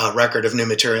record of new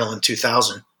material in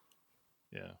 2000.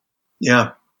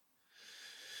 Yeah.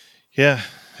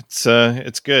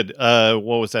 It's good. What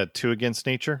was that? 2 Against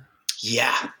Nature?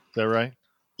 Yeah. Is that right?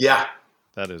 Yeah.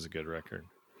 That is a good record.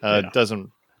 It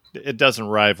doesn't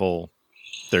rival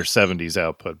their 70s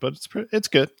output, but it's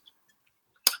good.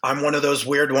 I'm one of those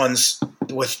weird ones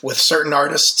with certain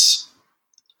artists.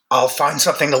 I'll find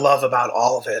something to love about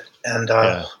all of it. And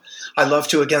I love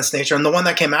 2 Against Nature. And the one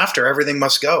that came after, Everything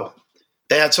Must Go.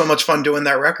 They had so much fun doing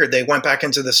that record. They went back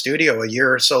into the studio a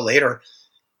year or so later.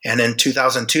 And in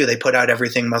 2002, they put out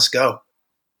Everything Must Go,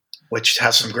 which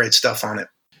has some great stuff on it.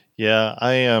 Yeah,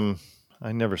 I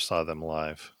never saw them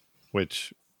live,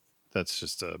 which that's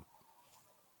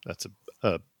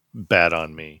a bad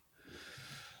on me.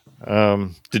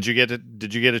 Did you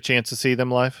get a chance to see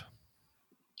them live,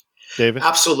 David?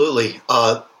 Absolutely.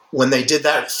 When they did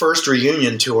that first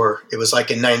reunion tour, it was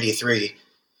like in 93.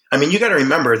 I mean, you got to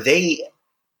remember,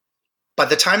 by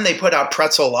the time they put out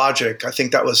Pretzel Logic, I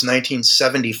think that was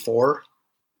 1974.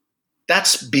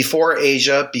 That's before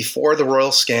Asia, before the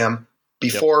Royal Scam,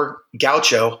 before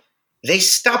Gaucho. They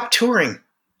stopped touring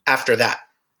after that.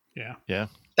 Yeah.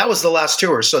 That was the last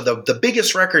tour. So the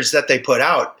biggest records that they put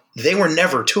out, they were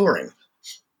never touring.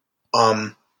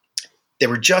 They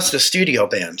were just a studio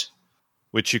band.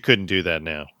 Which you couldn't do that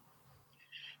now.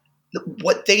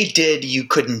 What they did, you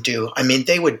couldn't do. I mean,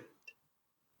 they would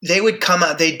come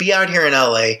out, they'd be out here in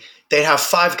LA. They'd have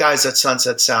 5 guys at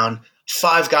Sunset Sound,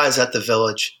 5 guys at the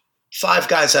Village, 5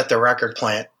 guys at the record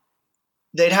plant.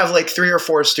 They'd have like 3 or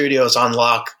 4 studios on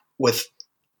lock with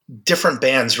different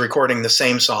bands recording the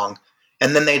same song.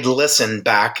 And then they'd listen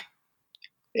back,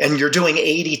 and you're doing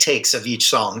 80 takes of each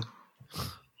song.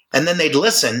 And then they'd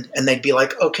listen and they'd be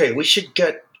like, okay,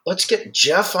 let's get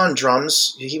Jeff on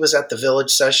drums. He was at the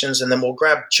Village sessions, and then we'll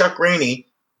grab Chuck Rainey.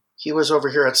 He was over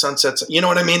here at Sunset. You know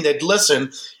what I mean? They'd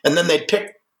listen, and then they'd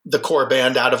pick the core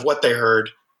band out of what they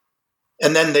heard.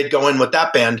 And then they'd go in with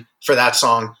that band for that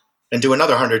song and do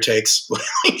another 100 takes.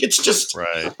 It's just,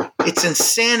 right. It's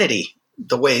insanity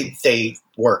the way they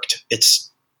worked.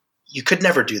 You could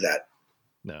never do that.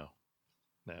 No.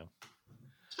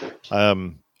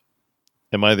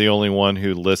 Am I the only one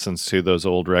who listens to those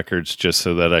old records just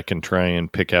so that I can try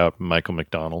and pick out Michael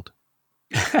McDonald?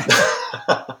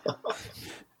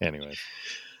 Anyway,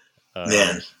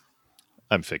 man,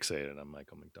 I'm fixated on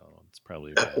Michael McDonald. It's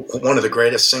probably one of the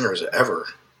greatest singers ever.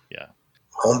 Yeah,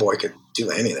 homeboy could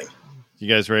do anything. You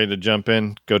guys ready to jump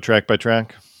in? Go track by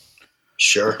track?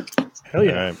 Sure. Hell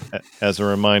yeah. All right. As a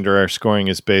reminder, our scoring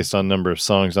is based on number of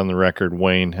songs on the record.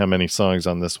 Wayne, how many songs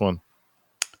on this one?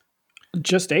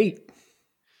 Just 8.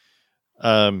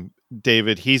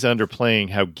 David, he's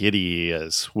underplaying how giddy he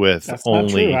is with That's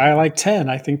only. not true. I like 10.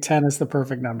 I think 10 is the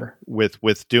perfect number.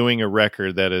 With doing a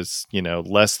record that is,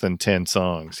 less than 10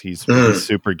 songs, he's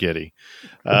super giddy.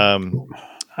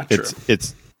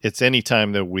 It's any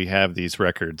time that we have these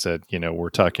records that we're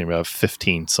talking about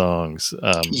 15 songs.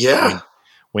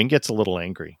 Wayne gets a little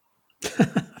angry.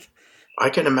 I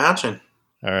can imagine.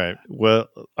 All right. Well,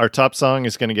 our top song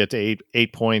is going to get to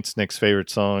 8 points. Next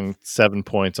favorite song, 7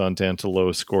 points on down to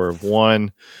lowest score of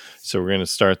 1. So we're going to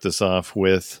start this off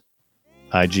with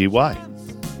IGY.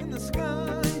 In the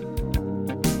sky,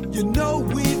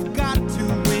 we've got to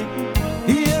win.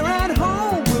 Here at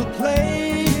home, we'll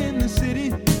play in the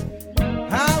city.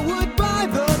 I would buy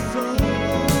the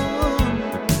sun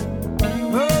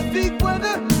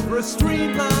a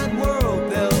streamlined world,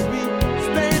 there'll be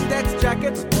spandex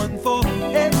jackets, one for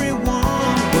everyone.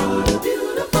 What a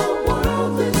beautiful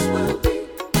world this will be.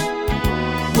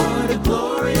 What a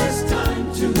glorious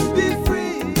time to be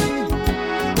free.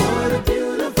 What a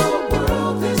beautiful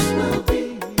world this will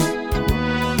be.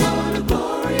 What a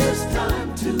glorious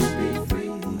time to be free.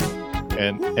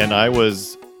 And I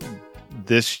was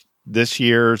this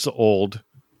year's old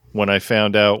when I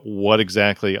found out what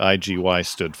exactly IGY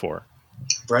stood for.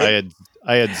 Right.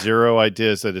 I had zero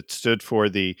ideas that it stood for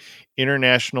the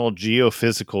International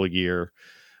Geophysical Year,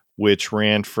 which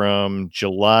ran from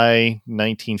July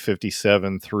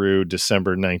 1957 through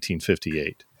December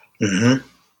 1958.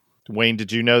 Mm-hmm. Wayne,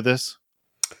 did you know this?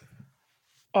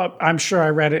 I'm sure I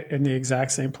read it in the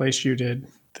exact same place you did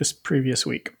this previous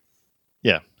week.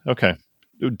 Yeah. Okay.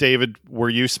 David, were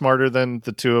you smarter than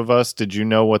the two of us? Did you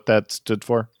know what that stood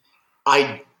for?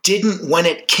 I didn't when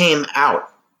it came out,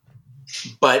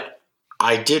 but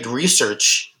I did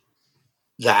research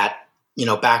that,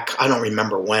 back, I don't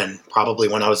remember when, probably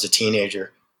when I was a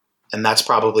teenager. And that's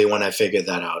probably when I figured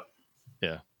that out.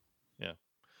 Yeah. Yeah.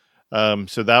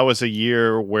 So that was a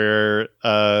year where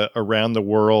around the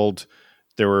world,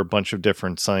 there were a bunch of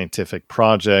different scientific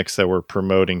projects that were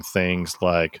promoting things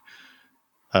like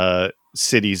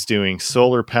cities doing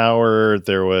solar power.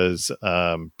 There was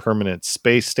permanent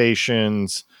space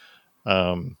stations.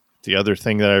 The other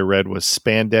thing that I read was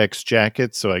spandex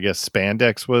jackets. So I guess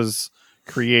spandex was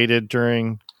created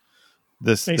during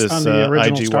this Based on the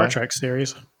original IGY. Star Trek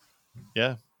series.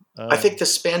 Yeah. I think the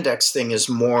spandex thing is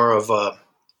more of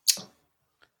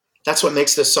that's what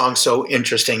makes this song so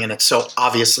interesting. And it's so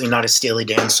obviously not a Steely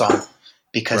Dan song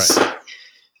because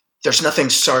there's nothing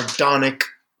sardonic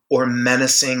or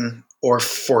menacing or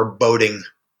foreboding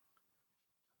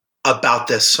about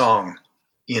this song.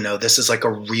 This is like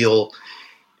a real,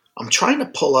 I'm trying to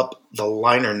pull up the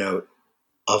liner note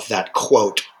of that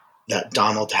quote that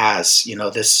Donald has.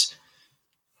 This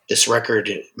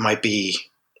record might be,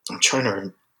 I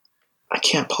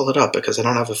can't pull it up because I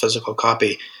don't have a physical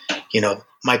copy.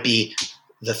 Might be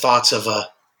the thoughts of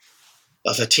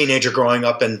a teenager growing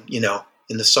up in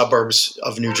the suburbs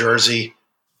of New Jersey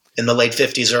in the late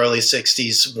 50s, early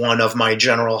 60s, one of my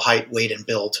general height, weight, and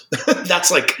build. That's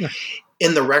like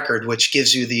in the record, which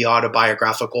gives you the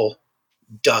autobiographical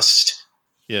dust.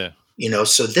 Yeah.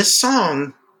 So this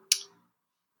song,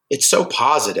 it's so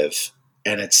positive,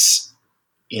 and it's,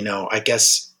 I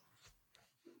guess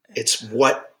it's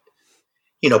what,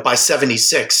 by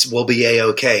 76 we'll be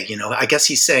A-okay. I guess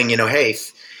he's saying, hey,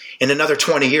 in another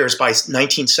 20 years, by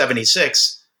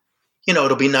 1976,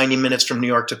 it'll be 90 minutes from New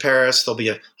York to Paris. There'll be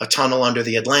a tunnel under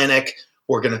the Atlantic.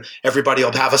 Everybody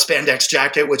will have a spandex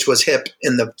jacket, which was hip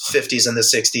in the 50s and the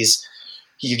 60s.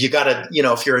 You gotta,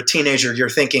 if you're a teenager, you're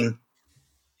thinking,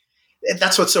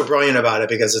 that's what's so brilliant about it,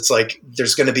 because it's like,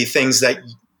 there's going to be things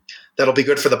that'll be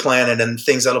good for the planet and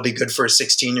things that'll be good for a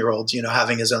 16-year-old,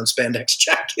 having his own spandex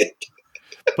jacket.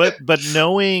 but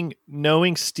knowing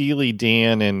Steely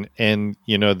Dan and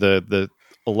the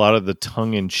a lot of the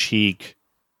tongue in cheek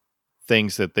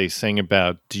things that they sing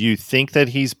about, do you think that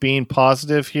he's being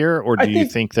positive here, or do you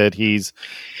think that he's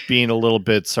being a little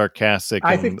bit sarcastic?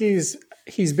 I think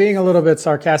he's being a little bit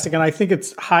sarcastic, and I think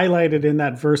it's highlighted in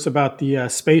that verse about the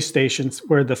space stations,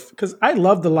 where because I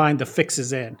love the line "the fix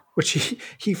is in," which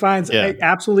he finds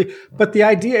absolutely. But the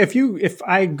idea, if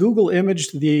I Google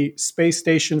imaged the space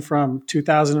station from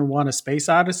 2001: A Space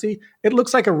Odyssey, it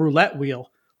looks like a roulette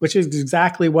wheel, which is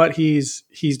exactly what he's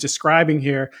describing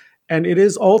here. And it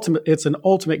is ultimate. It's an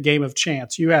ultimate game of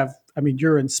chance.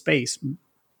 You're in space,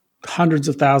 hundreds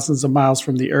of thousands of miles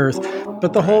from the Earth.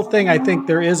 But the whole thing, I think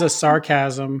there is a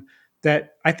sarcasm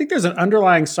that I think there's an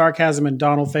underlying sarcasm in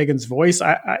Donald Fagen's voice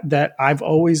that I've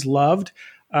always loved.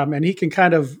 And he can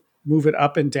kind of move it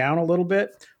up and down a little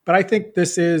bit. But I think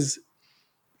this is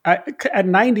at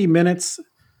 90 minutes,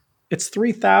 it's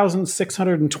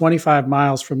 3,625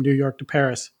 miles from New York to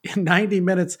Paris. In 90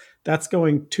 minutes, that's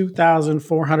going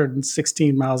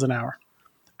 2,416 miles an hour.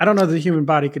 I don't know that the human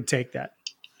body could take that.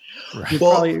 Right.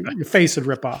 Your face would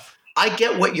rip off. I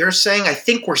get what you're saying. I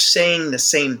think we're saying the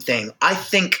same thing. I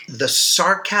think the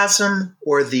sarcasm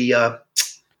or the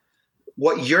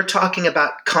what you're talking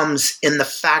about comes in the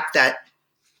fact that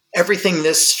everything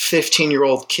this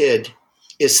 15-year-old kid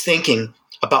is thinking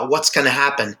about what's going to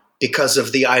happen because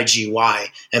of the IGY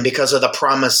and because of the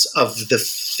promise of the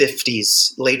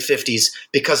 50s, late 50s,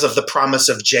 because of the promise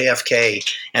of JFK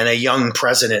and a young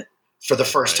president for the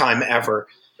first time ever.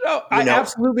 No, I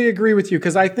absolutely agree with you,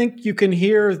 because I think you can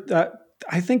hear that.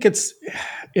 I think it's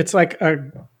like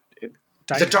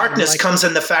the darkness comes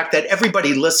in the fact that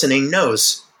everybody listening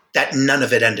knows that none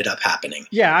of it ended up happening.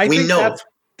 Yeah, I think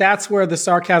that's where the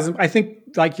sarcasm, I think,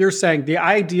 like you're saying, the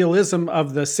idealism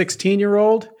of the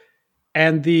 16-year-old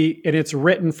and it's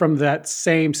written from that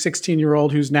same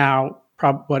 16-year-old who's now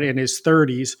probably in his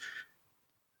 30s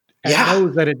and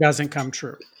knows that it doesn't come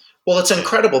true. Well, it's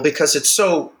incredible because it's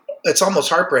almost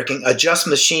heartbreaking. A just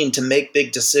machine to make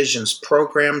big decisions,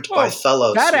 programmed by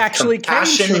fellows that actually came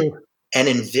true. And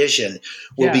envision,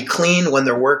 will be clean when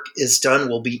their work is done,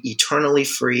 will be eternally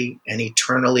free and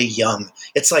eternally young.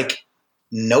 It's like,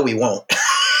 no, we won't.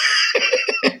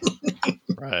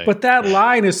 Right. But that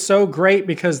line is so great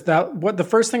because the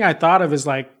first thing I thought of is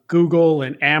like Google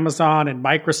and Amazon and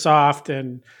Microsoft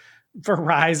and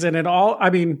Verizon and all. I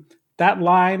mean, that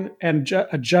line and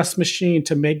a just machine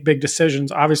to make big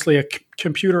decisions, obviously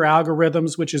computer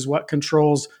algorithms, which is what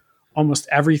controls almost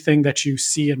everything that you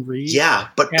see and read. Yeah,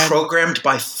 but programmed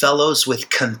by fellows with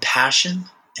compassion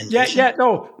and vision.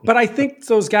 But I think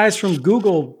those guys from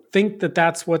Google think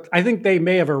that's what, I think they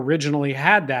may have originally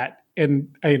had that.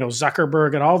 And,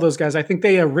 Zuckerberg and all those guys, I think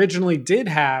they originally did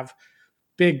have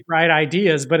big, bright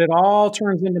ideas, but it all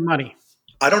turns into money.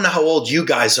 I don't know how old you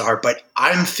guys are, but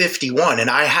I'm 51 and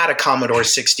I had a Commodore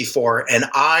 64 and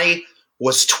I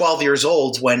was 12 years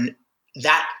old when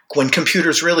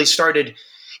computers really started.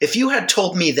 If you had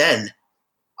told me then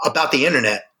about the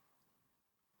internet,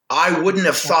 I wouldn't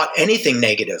have thought anything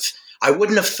negative. I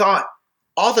wouldn't have thought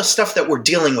all the stuff that we're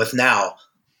dealing with now,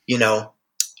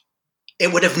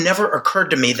 it would have never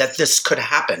occurred to me that this could have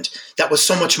happened. That was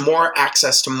so much more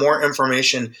access to more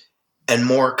information and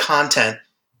more content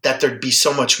that there'd be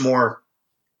so much more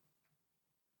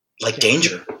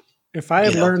danger. If I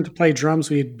had learned to play drums,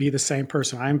 we'd be the same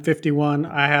person. I'm 51.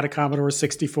 I had a Commodore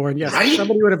 64. And yes, if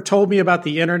somebody would have told me about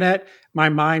the internet, my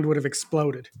mind would have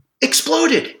exploded.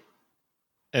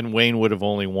 And Wayne would have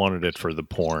only wanted it for the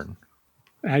porn.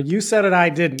 You said it, I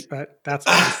didn't, but that's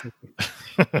what I was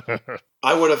thinking.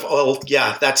 I would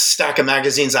have, that stack of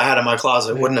magazines I had in my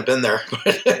closet wouldn't have been there.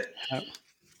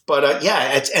 But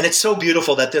it's so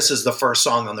beautiful that this is the first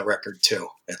song on the record too.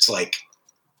 It's like,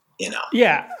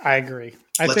 Yeah, I agree.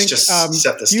 Let's just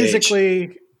set the stage.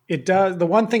 Musically, it does. The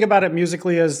one thing about it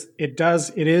musically is it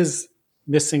is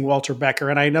missing Walter Becker.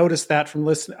 And I noticed that from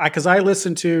listening, because I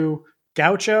listened to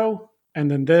Gaucho and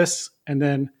then this and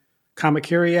then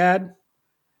Kamakiriad.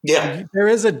 Yeah. There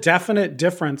is a definite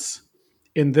difference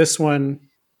in this one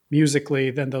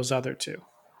musically than those other two.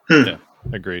 Yeah,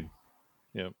 agreed.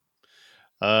 Yep.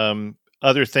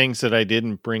 Other things that I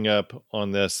didn't bring up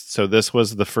on this. So this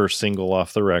was the first single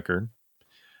off the record.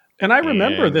 And I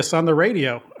remember this on the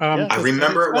radio. I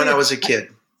remember it when I was a kid.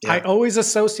 Yeah. I always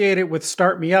associate it with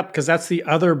Start Me Up because that's the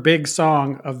other big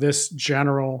song of this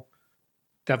general,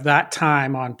 of that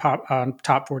time on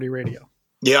Top 40 radio.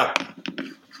 Yeah.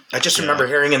 I just remember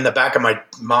hearing in the back of my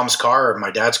mom's car or my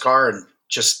dad's car and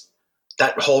just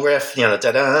that whole riff,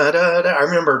 da-da-da-da. I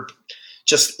remember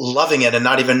just loving it and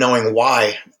not even knowing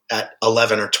why at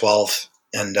 11 or 12.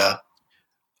 And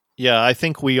I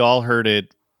think we all heard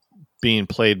it being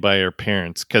played by our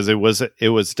parents because it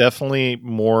was definitely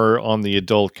more on the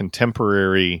adult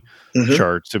contemporary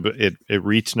charts. It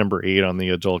reached number 8 on the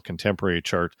adult contemporary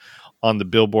chart. On the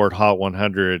Billboard Hot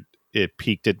 100, it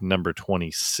peaked at number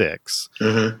 26.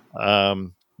 The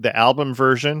album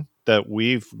version that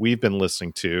we've been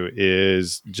listening to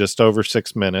is just over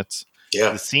 6 minutes.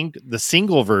 Yeah. The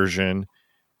single version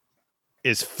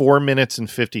is 4 minutes and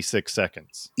 56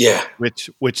 seconds. Yeah. Which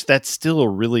that's still a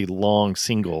really long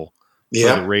single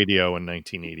for the radio in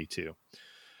 1982.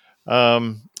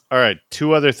 All right.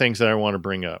 2 other things that I want to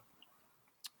bring up.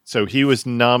 So he was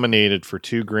nominated for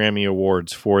 2 Grammy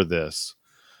Awards for this.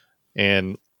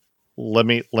 And let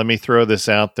me throw this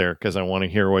out there because I want to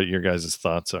hear what your guys'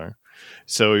 thoughts are.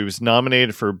 So he was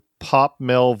nominated for Pop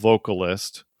Male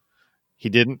Vocalist. He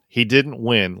didn't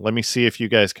win. Let me see if you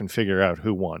guys can figure out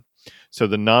who won. So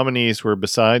the nominees were,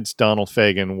 besides Donald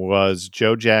Fagen, was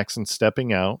Joe Jackson,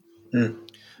 Stepping Out,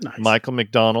 Nice. Michael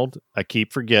McDonald, I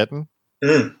Keep Forgetting,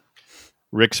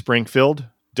 Rick Springfield,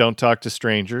 Don't Talk to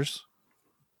Strangers.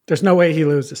 There's no way he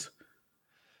loses.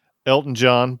 Elton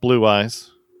John, Blue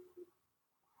Eyes.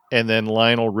 And then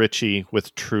Lionel Richie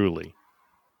with Truly.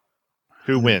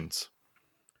 Who wins?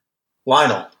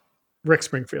 Lionel. Rick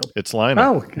Springfield. It's Lionel.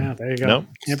 Oh, yeah, there you go. Nope,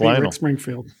 Can't it's be Lionel. Rick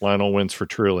Springfield. Lionel wins for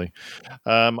Truly.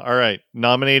 All right.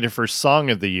 Nominated for Song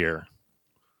of the Year.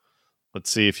 Let's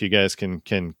see if you guys can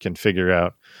figure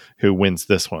out who wins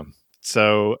this one.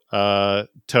 So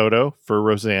Toto for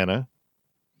Rosanna.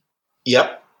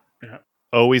 Yep.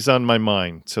 Always on My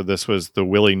Mind. So this was the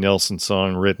Willie Nelson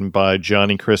song written by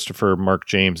Johnny Christopher, Mark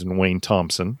James, and Wayne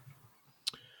Thompson.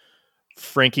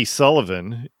 Frankie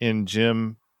Sullivan in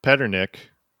Jim Petternick.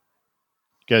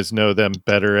 You guys know them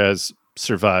better as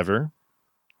Survivor.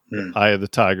 Eye of the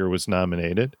Tiger was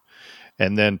nominated.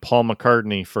 And then Paul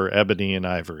McCartney for Ebony and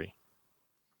Ivory.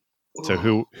 So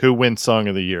who wins Song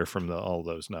of the Year from all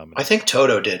those nominations? I think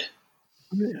Toto did.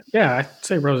 Yeah, I'd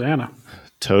say Rosanna.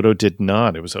 Toto did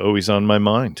not. It was Always on My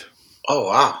mind. Oh,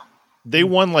 wow. They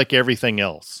won like everything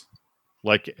else.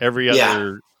 Like every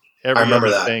other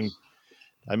thing.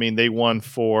 I mean, they won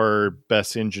for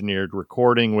Best Engineered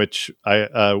Recording, which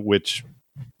this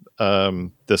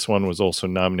one was also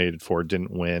nominated for,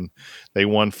 didn't win. They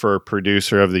won for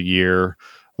Producer of the Year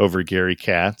over Gary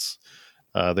Katz.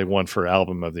 They won for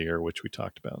Album of the Year, which we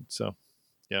talked about. So,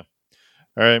 yeah.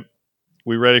 All right.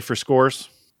 We ready for scores?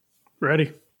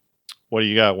 Ready. What do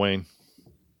you got, Wayne?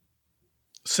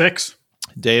 6.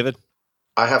 David?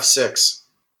 I have 6.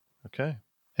 Okay.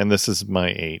 And this is my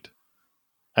 8.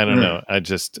 I don't know. I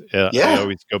just, I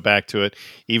always go back to it.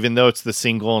 Even though it's the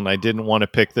single and I didn't want to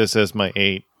pick this as my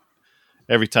 8,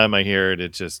 every time I hear it,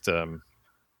 it just...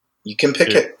 you can pick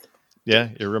it. Yeah,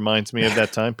 it reminds me of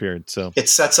that time period. So it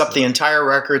sets up the entire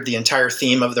record, the entire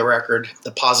theme of the record,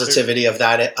 the positivity of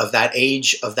that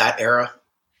age, of that era,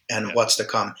 and what's to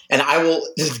come. And I will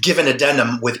give an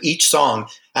addendum with each song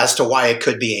as to why it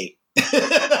could be 8.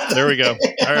 There we go.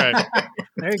 All right.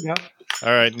 There you go.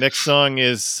 All right. Next song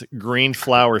is Green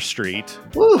Flower Street.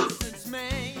 Woo. Since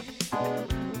May,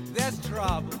 there's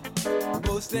trouble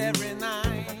most every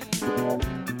night.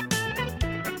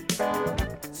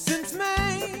 Since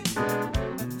May,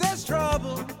 there's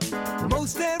trouble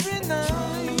most every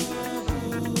night.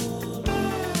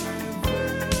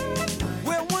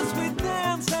 Where once we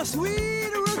danced our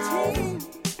sweet routine,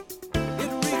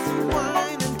 it reeks of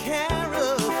wine and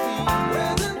caffeine.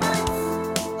 Where the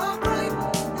nights are bright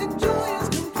and joy is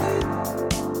complete.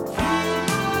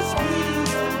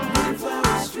 Green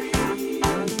Flower Street.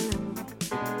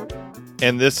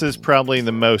 And this is probably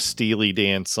the most Steely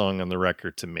Dan song on the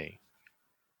record to me.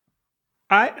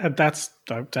 That's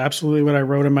absolutely what I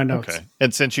wrote in my notes. Okay.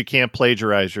 And since you can't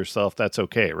plagiarize yourself, that's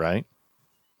okay, right?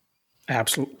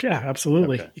 Absolutely. Yeah,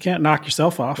 absolutely. Okay. You can't knock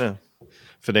yourself off. Yeah.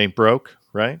 If it ain't broke,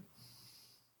 right?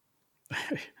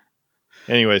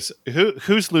 Anyways,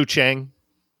 who's Lou Chang?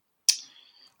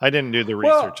 I didn't do the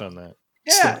research on that.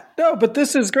 Yeah, no, but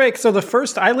this is great. So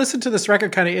I listened to this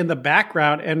record kind of in the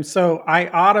background. And so I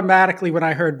automatically, when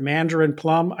I heard Mandarin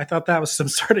Plum, I thought that was some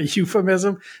sort of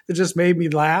euphemism that just made me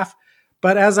laugh.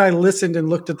 But as I listened and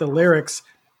looked at the lyrics,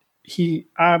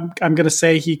 I'm going to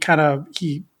say he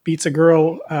beats a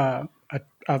girl, a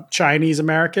Chinese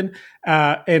American,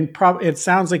 and it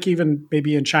sounds like even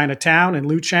maybe in Chinatown. And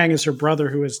Liu Chang is her brother,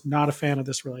 who is not a fan of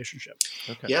this relationship.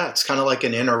 Okay. Yeah, it's kind of like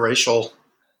an interracial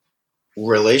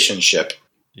relationship.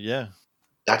 Yeah.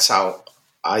 That's how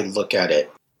I look at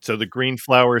it. So the Green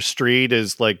Flower Street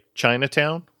is like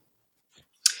Chinatown?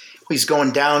 He's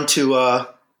going down to,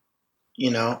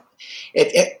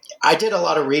 I did a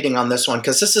lot of reading on this one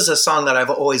because this is a song that I've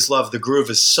always loved. The groove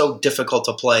is so difficult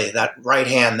to play. That right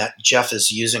hand that Jeff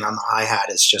is using on the hi-hat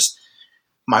is just,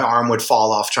 my arm would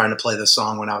fall off trying to play the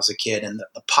song when I was a kid. And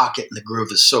the pocket and the groove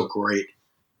is so great.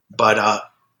 But,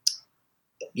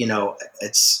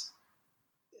 it's,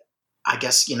 I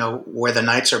guess, where the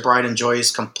nights are bright and joy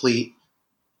is complete,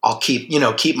 I'll keep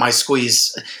my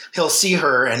squeeze. He'll see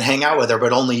her and hang out with her,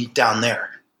 but only down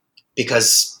there,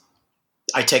 because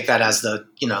I take that as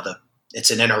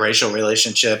it's an interracial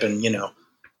relationship, and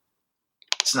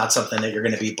it's not something that you're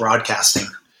going to be broadcasting.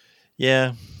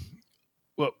 Yeah.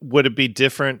 Would it be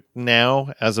different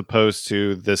now as opposed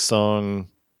to this song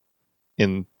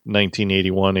in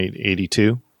 1981,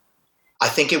 82? I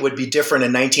think it would be different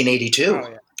in 1982. Oh,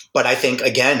 yeah. But I think,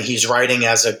 again, he's writing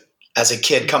as a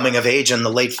kid coming of age in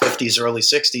the late 50s, early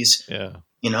 60s. Yeah.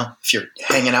 If you're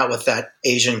hanging out with that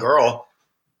Asian girl,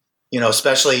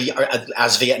 especially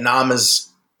as Vietnam is,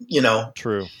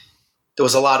 True. There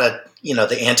was a lot of,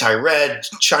 the anti-red,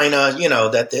 China,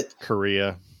 that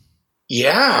Korea.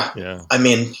 Yeah. Yeah. I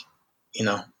mean,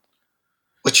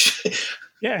 which.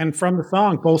 Yeah. And from the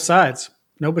song, both sides.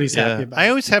 Nobody's happy about it. I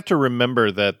always have to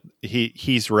remember that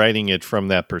he's writing it from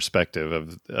that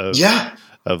perspective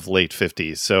of late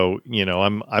 50s. So,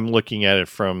 I'm looking at it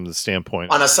from the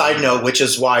standpoint. On a side note, which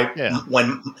is why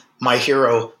when my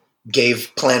hero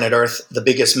gave planet Earth the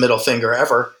biggest middle finger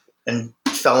ever and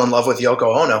fell in love with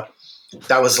Yoko Ono,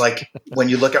 that was like, when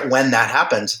you look at when that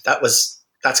happened, that's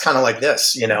kind of like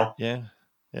this, Yeah. Yeah.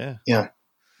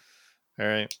 All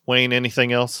right. Wayne,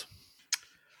 anything else?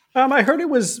 I heard it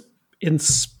was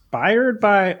inspired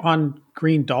by On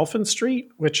Green Dolphin Street,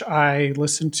 which I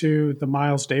listened to the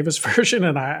Miles Davis version,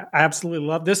 and I absolutely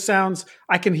love this.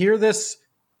 I can hear this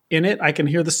in it. I can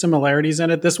hear the similarities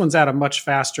in it. This one's at a much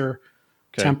faster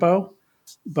tempo.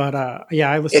 But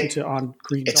I listened to On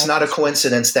Green. It's not a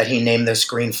coincidence that he named this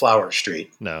Green Flower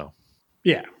Street. No.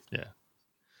 Yeah. Yeah.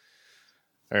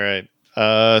 All right.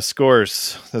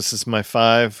 Scores. This is my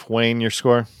 5. Wayne, your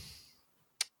score?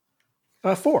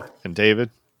 4. And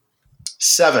David?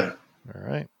 7. All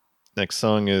right. Next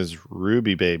song is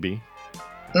Ruby Baby.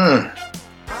 I've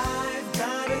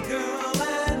got a girl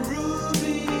and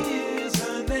Ruby is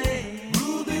her name.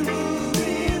 Ruby,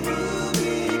 Ruby,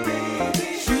 Ruby,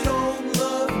 baby. She don't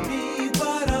love me,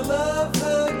 but I love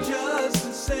her just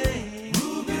the same.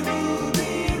 Ruby,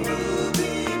 Ruby, Ruby,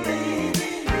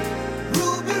 baby.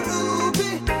 Ruby, Ruby,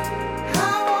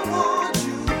 how I want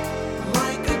you.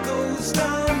 Like a ghost,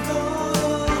 I'm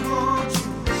gonna haunt you.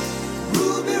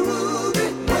 Ruby, Ruby,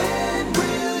 when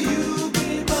will you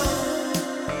be mine?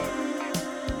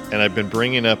 And I've been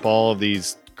bringing up all of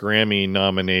these Grammy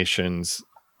nominations.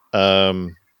 So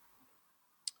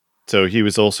he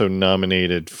was also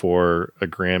nominated for a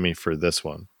Grammy for this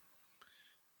one.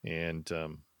 And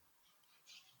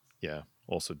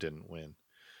also didn't win.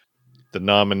 The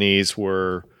nominees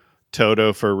were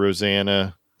Toto for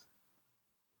Rosanna,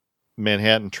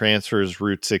 Manhattan Transfer's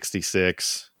Route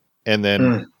 66, and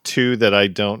then 2 that I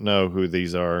don't know who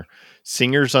these are.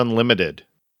 Singers Unlimited.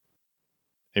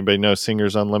 Anybody know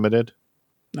Singers Unlimited?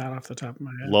 Not off the top of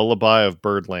my head. Lullaby of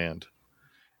Birdland.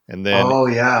 And then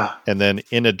and then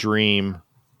In a Dream,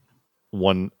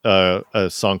 a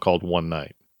song called One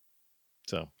Night.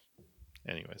 So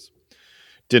anyways,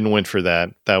 didn't win for that.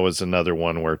 That was another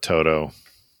one where Toto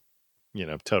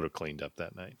cleaned up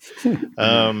that night.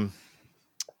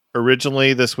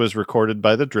 Originally this was recorded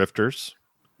by the Drifters.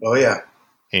 Oh yeah.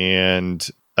 And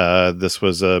this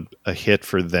was a hit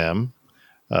for them.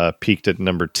 Peaked at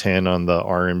number 10 on the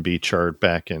R&B chart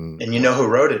back in... And you know who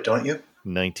wrote it, don't you?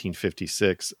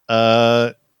 1956.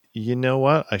 You know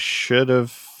what? I should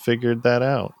have figured that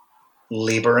out.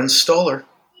 Lieber and Stoller.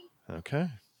 Okay.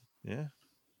 Yeah.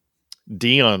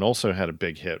 Dion also had a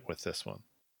big hit with this one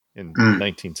in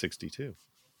 1962.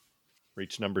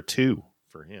 Reached number 2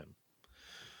 for him.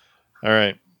 All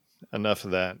right. Enough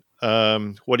of that.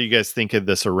 What do you guys think of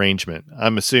this arrangement?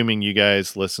 I'm assuming you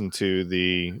guys listened to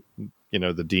the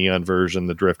Dion version,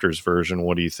 the Drifters version.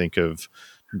 What do you think of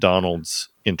Donald's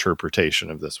interpretation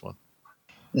of this one?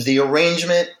 The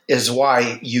arrangement is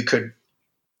why you could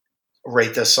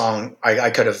rate this song. I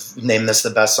could have named this the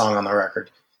best song on the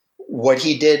record. What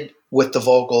he did with the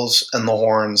vocals and the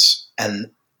horns,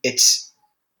 and it's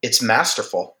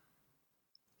masterful.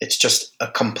 It's just a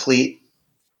complete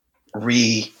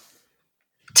retelling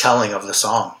of the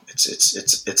song.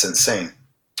 It's insane.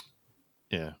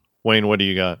 Yeah. Wayne, what do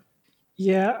you got?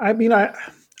 Yeah, I mean,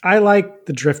 I like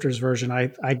the Drifters version.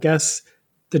 I guess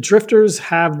the Drifters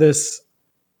have this,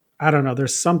 I don't know,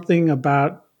 there's something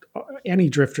about any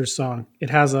Drifters song. It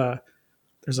has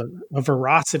there's a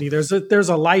veracity. There's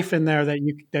a life in there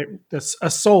that's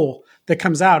a soul that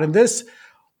comes out. And this,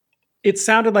 it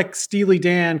sounded like Steely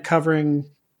Dan covering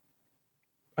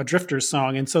a Drifters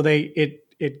song. And so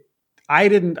I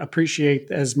didn't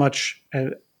appreciate as much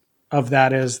of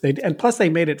that as they, and plus they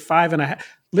made it 5.5.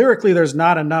 Lyrically, there's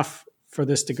not enough for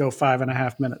this to go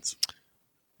 5.5 minutes.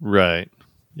 Right.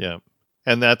 Yeah.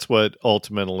 And that's what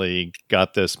ultimately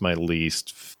got this my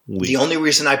least. The only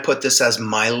reason I put this as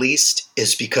my least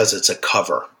is because it's a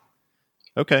cover.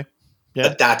 Okay.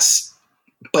 Yeah.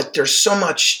 But there's so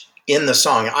much in the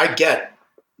song. I get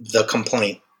the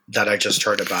complaint that I just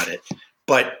heard about it.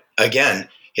 But again,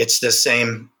 it's the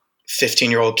same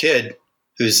 15-year-old kid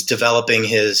who's developing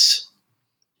his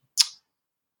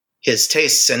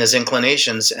tastes and his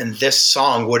inclinations, and this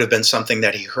song would have been something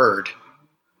that he heard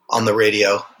on the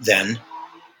radio then,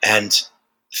 and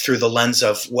through the lens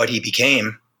of what he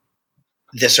became,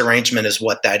 this arrangement is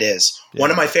what that is. Yeah.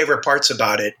 One of my favorite parts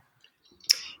about it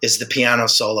is the piano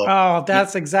solo. Oh,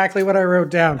 that's exactly what I wrote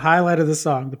down. Highlight of the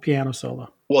song, the piano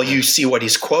solo. Well, you see what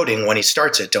he's quoting when he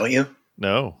starts it, don't you?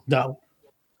 No.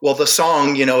 Well, the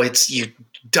song, it's you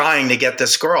dying to get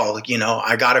this girl.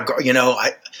 I gotta go.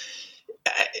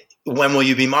 When will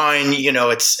you be mine?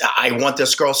 It's I want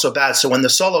this girl so bad. So when the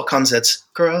solo comes, it's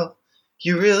girl,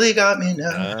 you really got me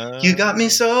now. You got me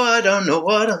so I don't know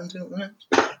what I'm doing.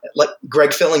 Like Greg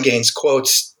Phillinganes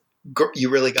quotes, "You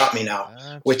really got me now,"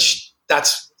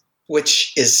 gotcha.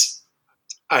 which is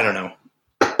I don't know.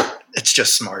 It's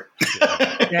just smart.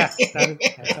 Yeah,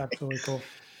 that's absolutely cool.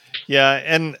 Yeah,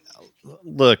 and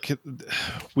look,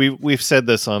 we've said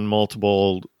this on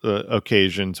multiple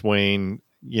occasions, Wayne.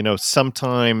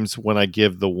 Sometimes when I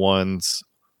give the ones,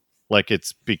 like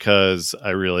it's because I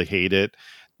really hate it.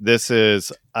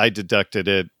 I deducted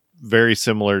it very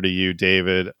similar to you,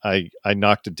 David. I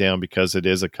knocked it down because it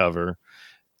is a cover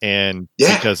and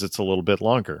because it's a little bit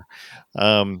longer.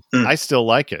 I still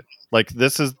like it. Like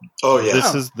this is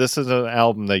this is an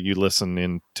album that you listen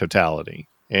in totality.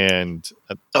 And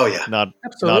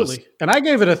absolutely. And I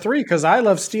gave it a 3 because I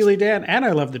love Steely Dan and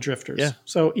I love the Drifters. Yeah.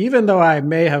 So even though I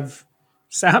may have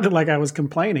sounded like I was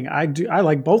complaining, I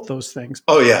like both those things.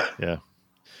 Oh yeah. Yeah.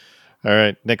 All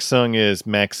right. Next song is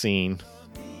Maxine.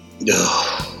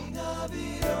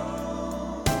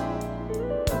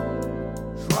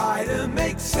 Try to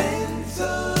make sense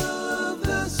of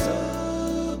the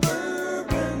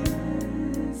suburban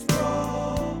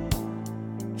sprawl.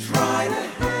 Try to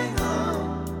hang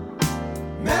on,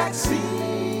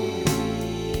 Maxine.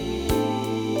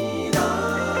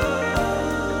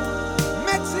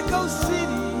 Mexico City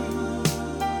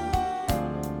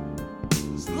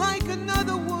is like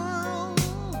another world.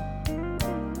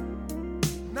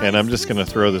 And I'm just going to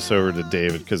throw this over to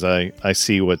David because I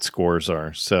see what scores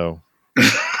are. So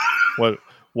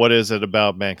what is it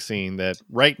about Maxine that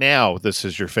right now this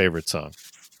is your favorite song?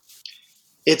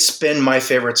 It's been my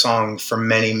favorite song for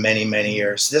many, many, many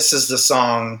years. This is the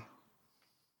song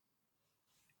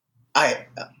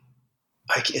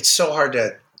it's so hard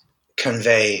to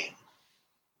convey.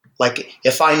 Like,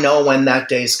 if I know when that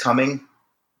day's coming,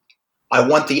 I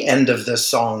want the end of this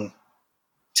song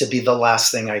to be the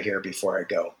last thing I hear before I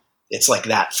go. It's like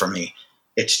that for me.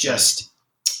 It's just,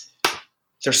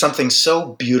 there's something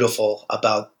so beautiful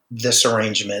about this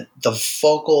arrangement. The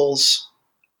vocal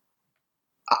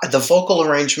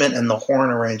arrangement and the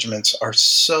horn arrangements are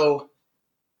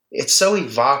it's so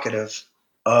evocative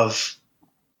of,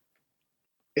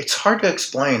 it's hard to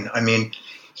explain. I mean,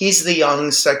 he's the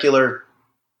young secular,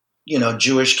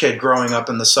 Jewish kid growing up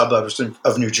in the suburbs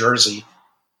of New Jersey,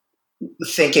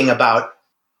 thinking about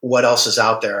what else is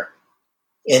out there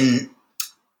in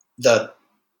the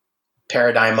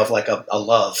paradigm of like a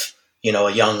love,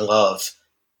 a young love.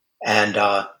 And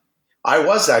I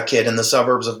was that kid in the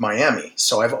suburbs of Miami.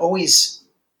 So I've always,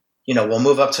 we'll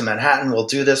move up to Manhattan, we'll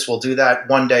do this, we'll do that.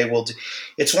 One day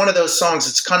it's one of those songs.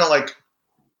 It's kind of like,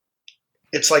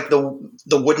 it's like the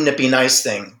Wouldn't It Be Nice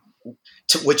thing,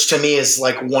 which to me is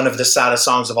like one of the saddest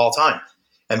songs of all time.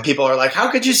 And people are like, how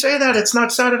could you say that? It's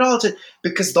not sad at all.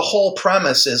 Because the whole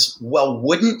premise is, well,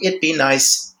 wouldn't it be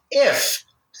nice if,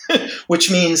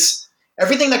 which means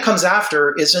everything that comes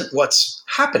after isn't what's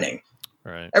happening.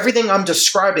 Right. Everything I'm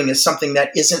describing is something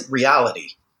that isn't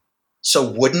reality.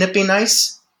 So wouldn't it be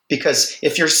nice? Because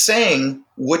if you're saying,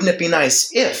 wouldn't it be nice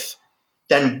if,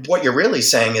 then what you're really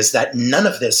saying is that none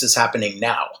of this is happening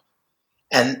now.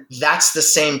 And that's the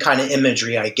same kind of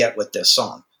imagery I get with this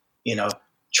song.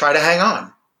 Try to hang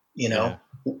on.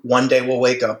 One day we'll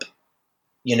wake up.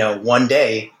 One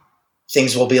day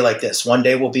things will be like this. One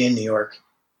day we'll be in New York,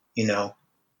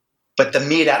 But the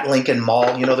meet at Lincoln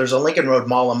Mall, there's a Lincoln Road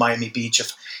Mall in Miami Beach.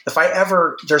 If I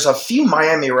ever, there's a few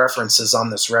Miami references on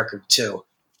this record too,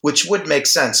 which would make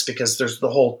sense because there's the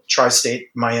whole tri-state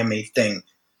Miami thing.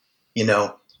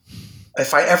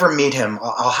 If I ever meet him,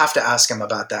 I'll have to ask him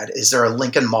about that. Is there a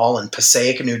Lincoln Mall in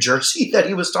Passaic, New Jersey that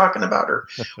he was talking about? Or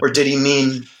did he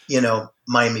mean,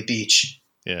 Miami Beach?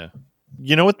 Yeah.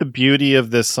 You know what the beauty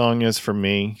of this song is for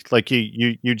me? Like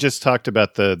you just talked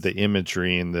about the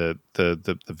imagery and the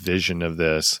vision of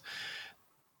this.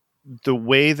 The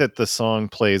way that the song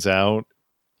plays out,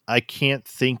 I can't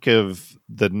think of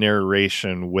the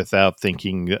narration without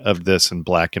thinking of this in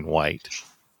black and white.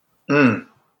 Mm.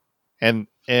 And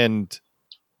that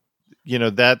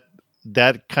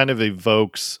kind of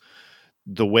evokes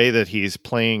the way that he's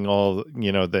playing all,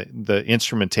 the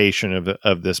instrumentation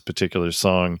of this particular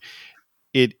song.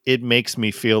 It makes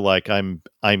me feel like I'm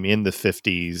in the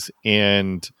 50s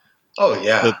and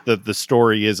the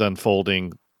story is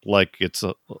unfolding like it's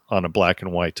on a black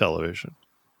and white television.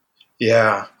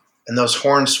 Yeah. And those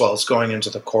horn swells going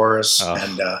into the chorus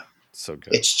and so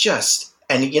good. It's just,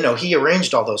 and he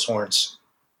arranged all those horns.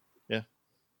 Yeah.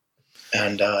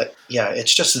 And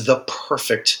it's just the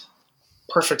perfect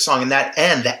song. And that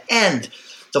end,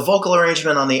 the vocal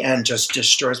arrangement on the end just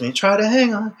destroys me. Try to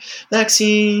hang on,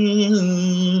 Maxine.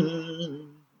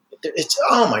 It's,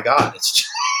 oh my God.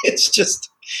 It just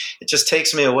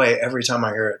takes me away every time I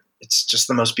hear it. It's just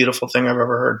the most beautiful thing I've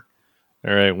ever heard.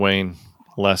 All right, Wayne,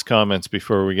 last comments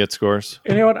before we get scores.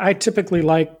 You know what? I typically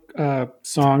like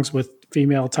songs with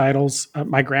female titles.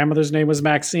 My grandmother's name was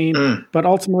Maxine, but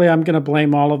ultimately I'm going to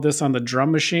blame all of this on the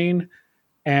drum machine.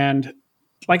 And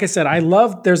like I said,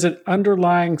 there's an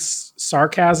underlying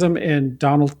sarcasm in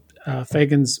Donald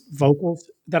Fagen's vocals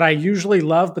that I usually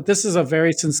love, but this is a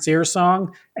very sincere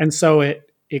song. And so it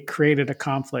created a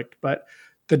conflict. But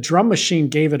the drum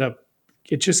machine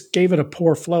just gave it a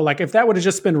poor flow. Like if that would have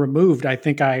just been removed, I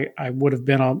think I would have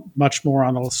been much more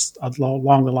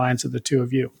along the lines of the two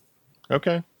of you.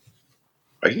 Okay.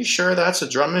 Are you sure that's a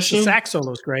drum machine? The sax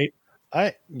solo is great.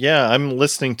 I'm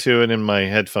listening to it in my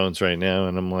headphones right now,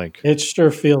 and I'm like, it sure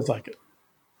feels like it.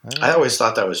 I always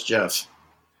thought that was Jeff.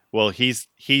 Well, he's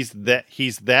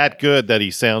that good that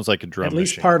he sounds like a drum machine. At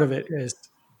least part of it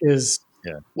is.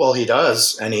 Yeah. Well, he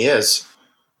does, and he is.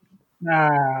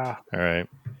 All right.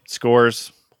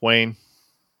 Scores, Wayne.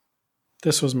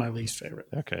 This was my least favorite.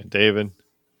 Okay, David.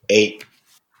 8.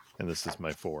 And this is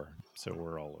my 4. So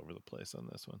we're all over the place on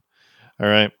this one. All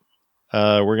right.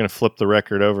 We're going to flip the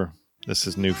record over. This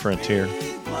is New Frontier.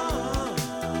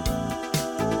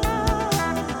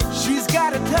 She's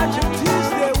got a touch of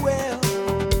Tuesday well.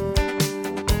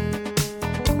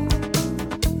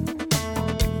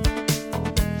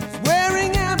 She's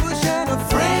wearing ambush and a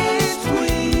French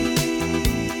tweed.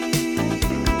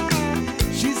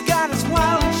 She's got a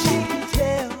smile and she can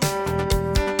tell.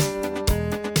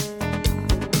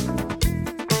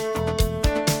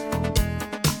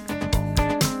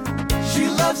 She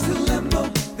loves the limbo,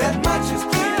 that much is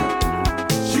clear.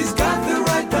 She's got the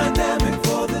right dynamic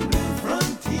for the new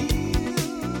frontier.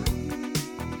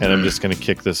 And I'm just going to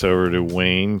kick this over to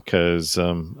Wayne because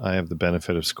I have the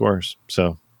benefit of scores.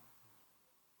 So,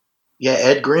 Yeah,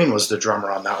 Ed Green was the drummer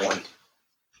on that one.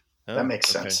 That makes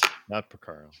sense. Not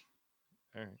Picaro.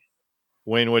 All right.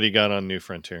 Wayne, what do you got on New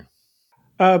Frontier?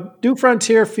 New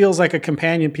Frontier feels like a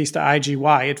companion piece to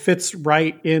IGY. It fits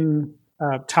right in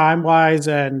time-wise,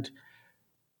 and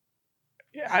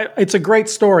it's a great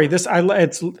story.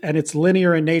 It's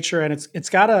linear in nature, and it's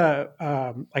got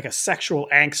a like a sexual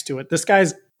angst to it. This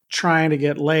guy's trying to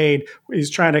get laid. He's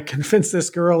trying to convince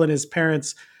this girl in his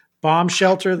parents' bomb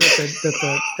shelter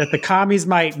that the commies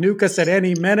might nuke us at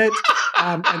any minute.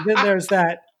 And then there's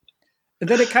that. And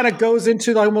then it kind of goes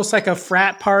into almost like a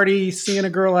frat party, seeing a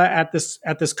girl at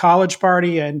this college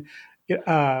party, and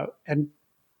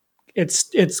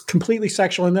it's completely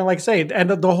sexual. And then, like I say, and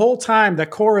the whole time the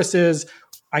chorus is,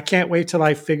 "I can't wait till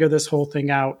I figure this whole thing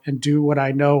out and do what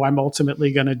I know I'm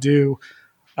ultimately going to do,"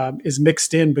 is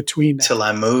mixed in between that. Till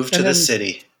I move to the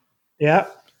city. Yeah,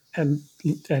 and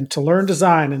to learn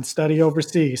design and study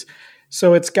overseas.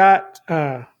 So it's got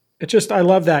I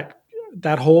love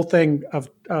that whole thing of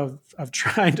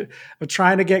trying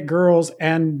to get girls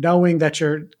and knowing that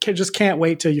just can't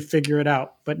wait till you figure it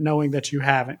out, but knowing that you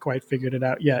haven't quite figured it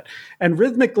out yet. And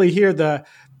rhythmically here, that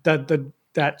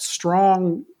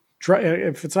strong,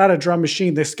 if it's not a drum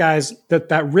machine, this guy's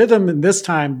that rhythm in this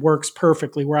time works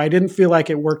perfectly. Where I didn't feel like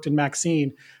it worked in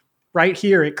Maxine, right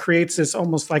here it creates this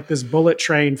almost like this bullet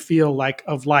train feel like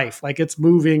of life, like it's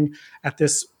moving at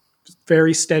this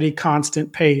very steady,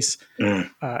 constant pace,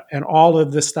 and all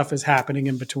of this stuff is happening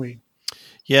in between.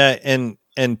 Yeah, and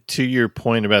to your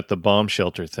point about the bomb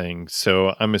shelter thing,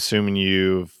 so I'm assuming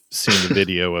you've seen the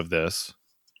video of this.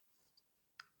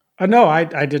 No, I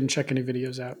didn't check any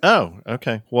videos out. Oh,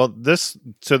 okay. Well, this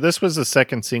was the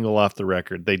second single off the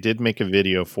record. They did make a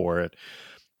video for it.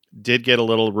 Did get a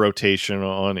little rotation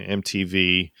on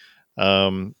MTV.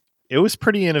 It was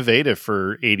pretty innovative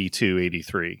for 82,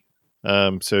 83.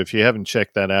 So if you haven't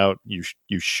checked that out, you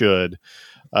should.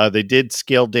 They did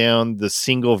scale down the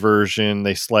single version.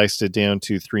 They sliced it down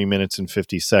to 3 minutes and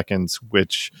 50 seconds,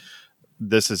 which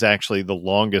this is actually the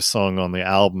longest song on the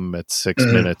album at 6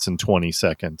 minutes and 20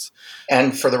 seconds.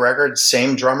 And for the record,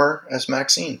 same drummer as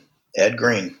Maxine, Ed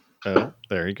Green. Oh,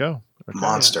 there you go. Okay.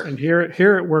 Monster. Yeah, and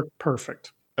here it worked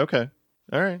perfect. Okay.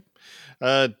 All right.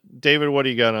 David, what do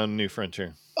you got on New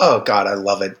Frontier? Oh, God, I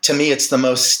love it. To me, it's the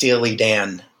most Steely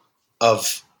Dan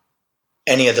of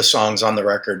any of the songs on the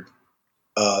record,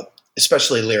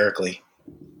 especially lyrically.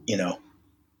 You know,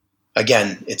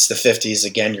 again, it's the 50s.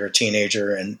 Again, you're a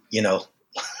teenager, and you know,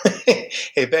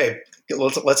 hey babe,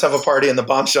 let's have a party in the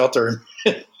bomb shelter.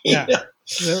 Yeah,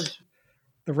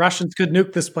 the Russians could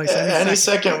nuke this place any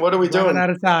second. What are we doing? Out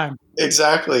of time.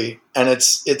 Exactly, and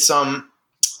it's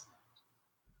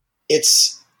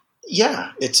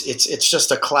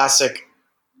just a classic.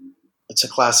 It's a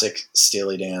classic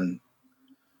Steely Dan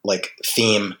like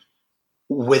theme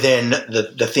within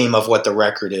the theme of what the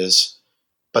record is.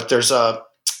 But there's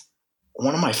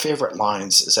one of my favorite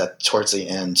lines is towards the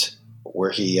end where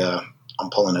he I'm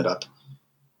pulling it up.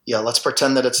 Yeah, let's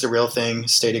pretend that it's the real thing.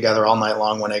 Stay together all night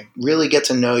long. When I really get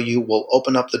to know you, we'll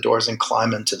open up the doors and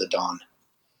climb into the dawn.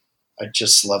 I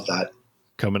just love that.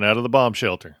 Coming out of the bomb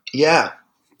shelter. Yeah.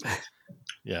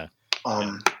 Yeah.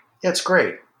 Yeah, it's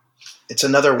great. It's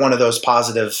another one of those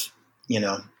positive,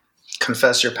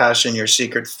 confess your passion, your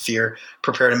secret fear,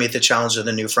 prepare to meet the challenge of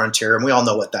the new frontier. And we all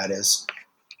know what that is.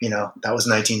 that was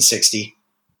 1960.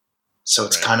 So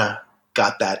it's Right. kind of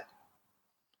got that.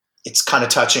 It's kind of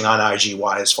touching on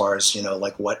IGY as far as,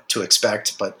 like what to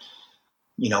expect. But,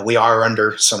 we are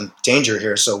under some danger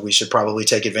here. So we should probably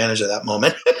take advantage of that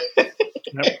moment.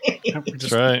 Yep,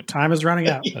 That's right. Time is running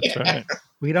out. That's right.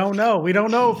 We don't know. We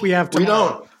don't know if we have tomorrow.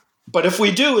 We don't. But if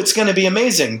we do, it's going to be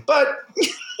amazing. But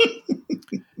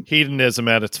Hedonism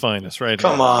at its finest, right?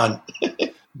 come on.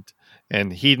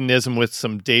 And hedonism with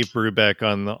some Dave Brubeck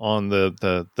on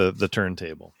the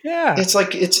turntable. Yeah. It's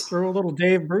like Throw a little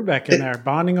Dave Brubeck in there,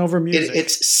 bonding over music.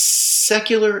 it's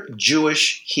secular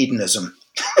Jewish hedonism.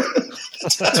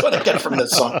 That's what I get from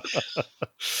this song.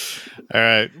 All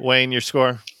right, Wayne, your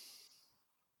score,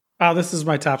 Oh, this is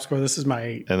my top score. This is my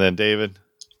 8. and then David.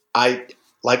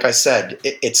 Like I said,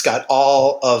 it's got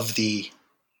all of the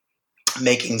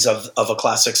makings of a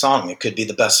classic song. It could be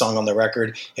the best song on the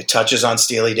record. It touches on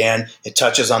Steely Dan. It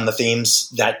touches on the themes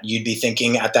that you'd be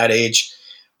thinking at that age.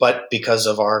 But because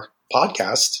of our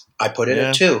podcast, I put it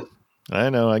at 2.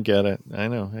 I know, I get it,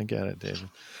 David.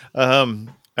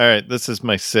 All right, this is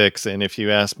my 6, and if you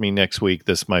ask me next week,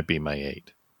 this might be my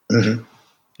 8. Mm-hmm.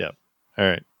 Yep. All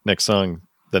right, next song,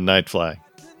 The Night Fly.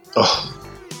 Oh,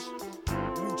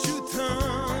 Won't you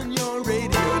turn your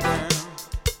radio down?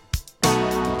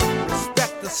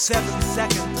 Respect the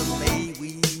 7-second delay we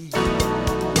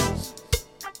use.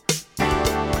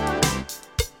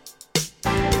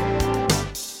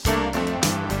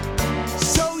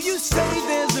 So you say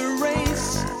there's a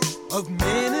race of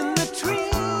men in the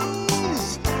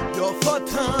trees. You're for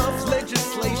tough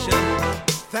legislation.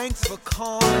 Thanks for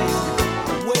calling.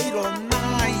 Wait all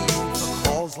night for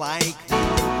calls like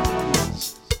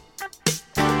these.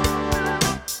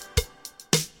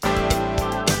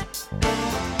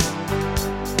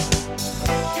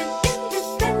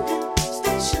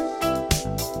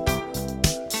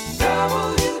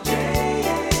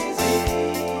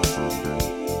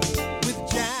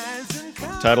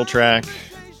 Title track,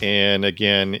 and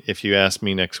again, if you ask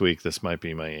me next week, this might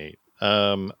be my 8.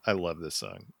 I love this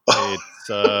song. It's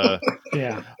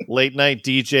Yeah. late night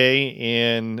DJ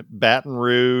in Baton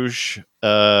Rouge.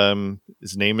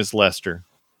 His name is Lester.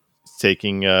 He's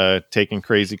taking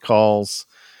crazy calls,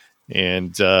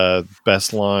 and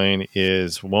best line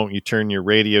is, "Won't you turn your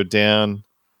radio down?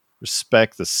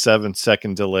 Respect the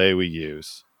 7-second delay we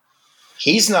use."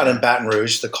 he's not in Baton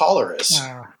Rouge. The caller is.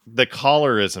 The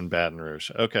caller is in Baton Rouge.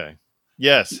 Okay.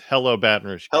 Yes. Hello, Baton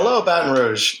Rouge. Hello, Baton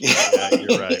Rouge. Yeah,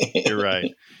 you're right. You're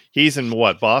right. He's in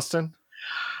what? Boston?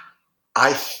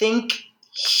 I think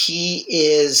he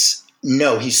is.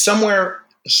 No, he's somewhere.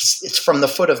 It's from the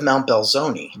foot of Mount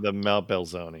Belzoni, The Mount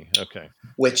Belzoni. Okay.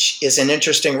 which is an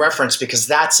interesting reference because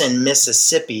that's in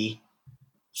Mississippi,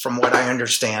 from what I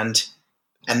understand.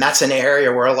 And that's an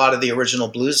area where a lot of the original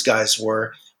blues guys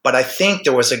were. But I think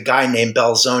there was a guy named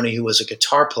Belzoni who was a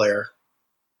guitar player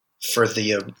for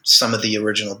some of the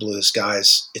original blues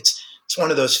guys. It's one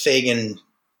of those Fagan,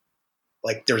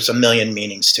 like there's a million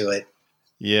meanings to it.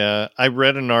 Yeah. I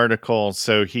read an article.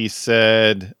 So he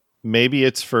said maybe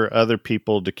it's for other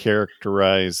people to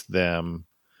characterize them,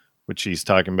 which he's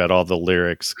talking about all the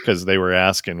lyrics, because they were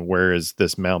asking, where is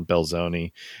this Mount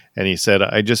Belzoni? And he said,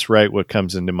 I just write what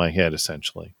comes into my head,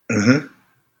 essentially. Mm-hmm.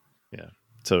 Yeah.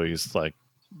 So he's like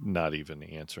not even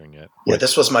answering it. Yeah,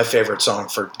 this was my favorite song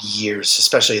for years,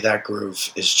 especially that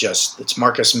groove is just, it's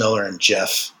Marcus Miller and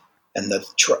Jeff. And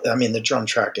the drum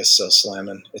track is so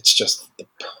slamming. It's just the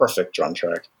perfect drum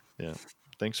track. Yeah.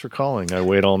 Thanks for calling. I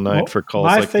wait all night for calls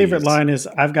My like favorite these. line is,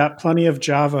 I've got plenty of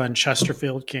Java and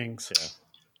Chesterfield Kings. Yeah.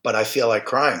 But I feel like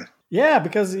crying. Yeah,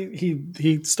 because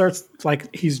he starts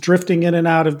like he's drifting in and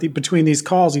out of between these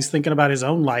calls. He's thinking about his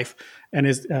own life and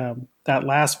his that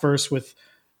last verse with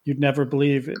 "You'd never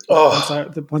believe it." Oh.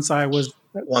 Once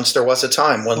Once there was a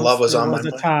time when love was on my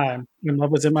mind. time when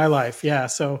love was in my life. Yeah,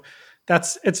 so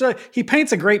he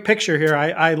paints a great picture here.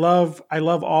 I love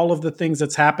all of the things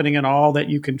that's happening and all that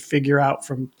you can figure out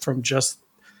from just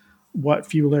what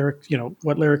few lyrics,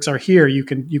 what lyrics are here. You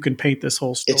can paint this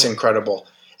whole story. It's incredible.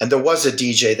 And there was a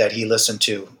DJ that he listened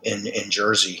to in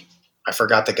Jersey. I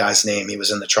forgot the guy's name. He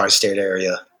was in the tri-state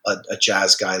area, a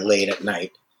jazz guy late at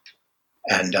night.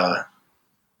 And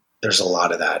there's a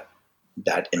lot of that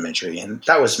imagery. And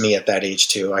that was me at that age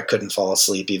too. I couldn't fall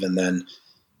asleep even then.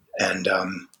 And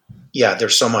yeah,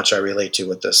 there's so much I relate to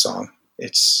with this song.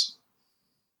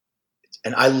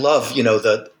 And I love, in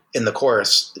the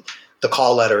chorus, the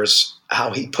call letters,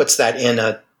 how he puts that in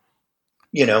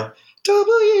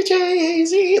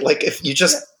WJZ. Like if you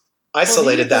just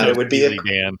isolated that, it would be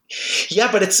Dan.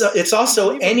 Yeah, but it's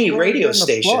also any radio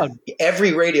station.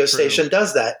 Every radio station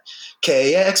does that.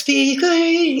 KXP,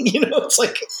 it's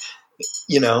like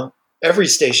Every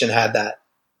station had that.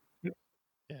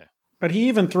 But he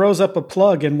even throws up a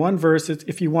plug in one verse. It's,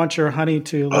 if you want your honey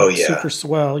to look super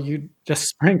swell, you just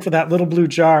spring for that little blue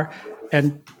jar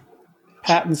and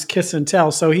Patton's Kiss and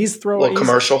Tell. So he's throwing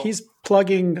commercial. He's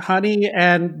plugging Honey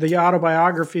and the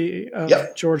autobiography of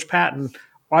George Patton,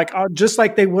 just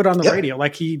like they would on the radio.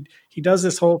 Like he does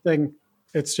this whole thing.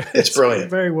 It's brilliant.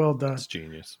 Very well done. It's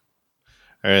genius.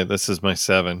 All right, this is my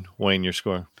 7. Wayne, your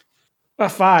score? A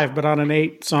 5, but on an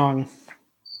 8-song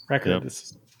record,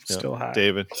 it's still high.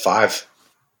 David? 5.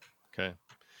 Okay.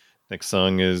 Next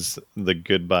song is The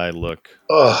Goodbye Look.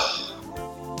 Oh.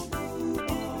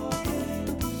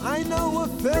 I know a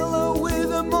fellow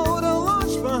with a motor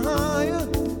launch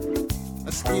behind,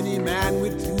 a skinny man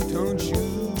with 2-tone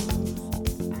shoes.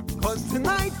 'Cause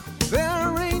tonight they're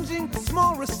arranging a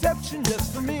small reception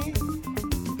just for me,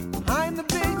 behind the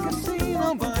big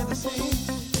casino by the sea.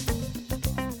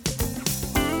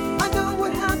 I know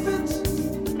what happens.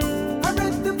 I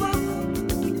read the book.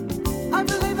 I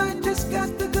believe I just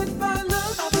got the goodbye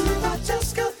look. I believe I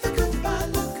just got the goodbye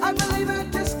look. I believe I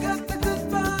just got the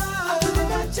goodbye. I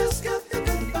believe I just got the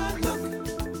goodbye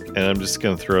look. And I'm just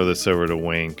going to throw this over to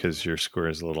Wayne because your score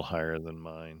is a little higher than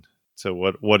mine. So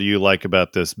what do you like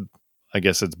about this? I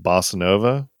guess it's bossa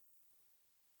nova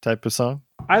type of song.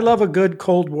 I love a good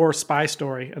Cold War spy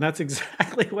story, and that's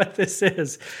exactly what this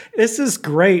is. This is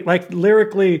great. Like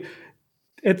lyrically,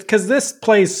 it's because this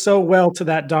plays so well to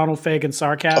that Donald Fagen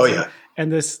sarcasm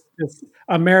and this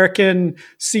American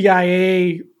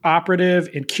CIA operative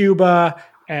in Cuba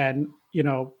and,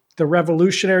 the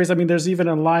revolutionaries. I mean, there's even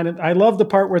a line. I love the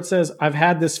part where it says, "I've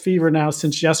had this fever now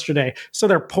since yesterday." So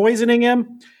they're poisoning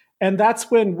him. And that's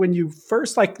when you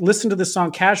first listen to this song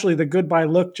casually, The Goodbye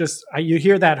Look, you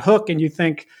hear that hook and you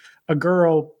think a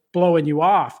girl blowing you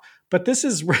off. But this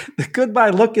is the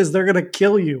goodbye look is they're going to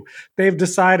kill you. They've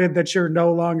decided that you're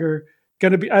no longer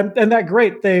going to be, and that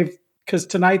great. Because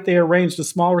tonight they arranged a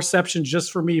small reception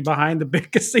just for me behind the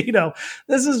big casino.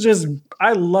 This is just,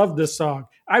 I love this song.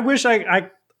 I wish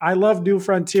I love New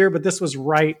Frontier, but this was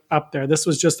right up there. This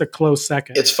was just a close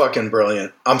second. It's fucking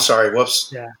brilliant. I'm sorry.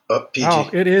 Whoops. Yeah. PG.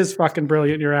 Oh, it is fucking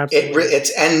brilliant. You're absolutely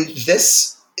and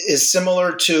this is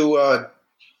similar to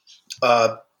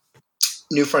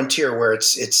New Frontier, where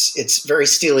it's very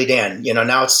Steely Dan.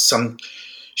 Now it's some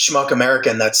schmuck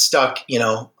American that's stuck.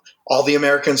 All the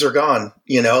Americans are gone.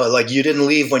 Like you didn't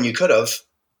leave when you could have.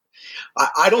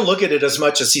 I don't look at it as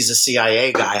much as he's a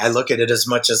CIA guy. I look at it as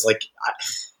much as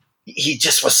he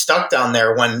just was stuck down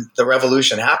there when the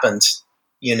revolution happened,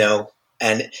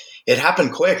 and it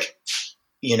happened quick,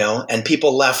 and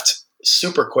people left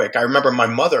super quick. I remember my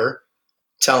mother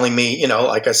telling me,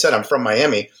 like I said, I'm from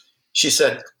Miami. She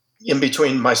said in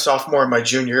between my sophomore and my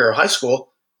junior year of high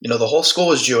school, the whole school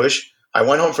was Jewish. I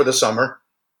went home for the summer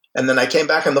and then I came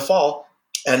back in the fall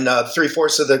and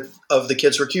 3/4 of the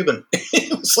kids were Cuban.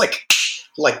 It was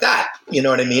like that. You know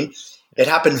what I mean? It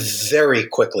happened very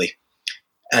quickly.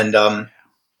 And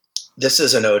this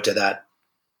is an ode to that.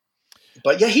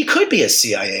 But yeah, he could be a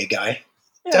CIA guy.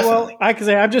 Yeah, Definitely. well, I can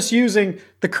say I'm just using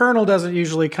the colonel doesn't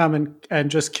usually come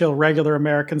and just kill regular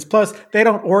Americans. Plus, they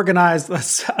don't organize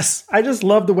this. I just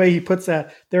love the way he puts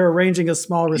that. They're arranging a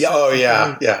small reception. Oh,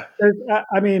 yeah.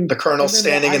 I mean, the colonel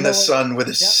standing in the sun with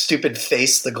his stupid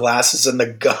face, the glasses, and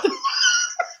the gun.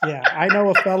 Yeah, I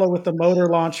know a fellow with the motor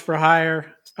launch for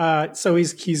hire. So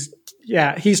he's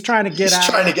trying to get out. He's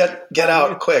trying to get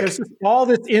out quick. There's all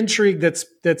this intrigue that's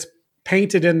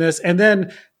painted in this, and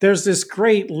then there's this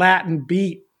great Latin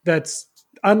beat that's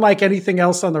unlike anything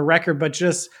else on the record, but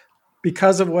just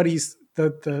because of what he's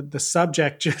the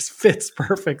subject just fits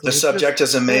perfectly. The subject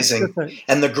is amazing,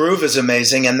 and the groove is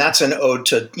amazing, and that's an ode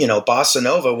to bossa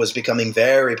nova was becoming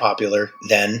very popular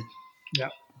then.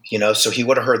 Yeah, so he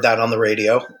would have heard that on the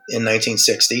radio in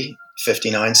 1960,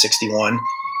 59, 61.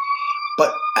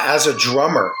 But as a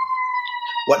drummer,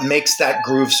 what makes that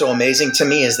groove so amazing to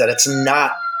me is that it's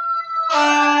not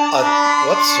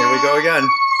whoops, here we go again.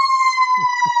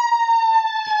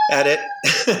 Edit.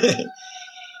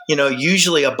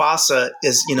 Usually a bossa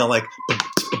is, like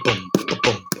boom, boom,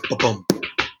 boom, boom, boom.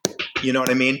 You know what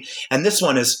I mean? And this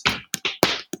one is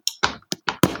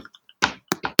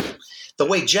the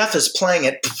way Jeff is playing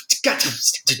it.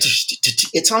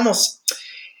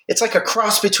 It's like a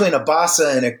cross between a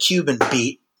bossa and a Cuban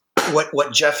beat.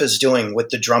 What Jeff is doing with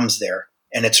the drums there,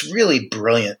 and it's really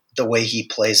brilliant the way he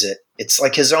plays it. It's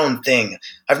like his own thing.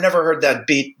 I've never heard that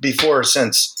beat before or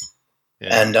since.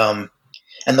 Yeah.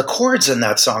 And the chords in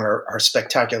that song are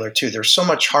spectacular too. There's so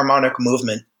much harmonic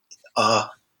movement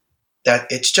that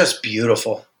it's just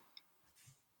beautiful.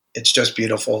 It's just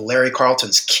beautiful. Larry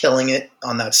Carlton's killing it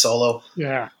on that solo.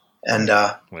 Yeah. And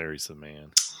Larry's the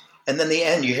man. And then the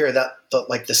end, you hear that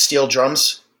like the steel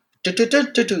drums. You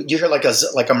hear like a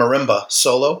marimba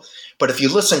solo, but if you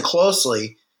listen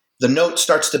closely, the note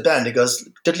starts to bend. It goes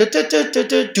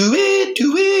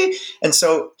and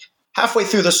so halfway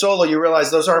through the solo, you realize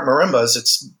those aren't marimbas.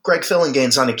 It's Greg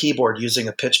Fillinganes on a keyboard using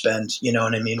a pitch bend. You know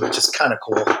what I mean? Which is kind of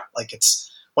cool. Like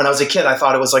when I was a kid, I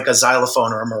thought it was like a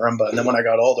xylophone or a marimba, and then when I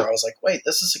got older, I was like, wait,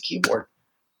 this is a keyboard.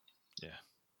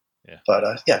 Yeah.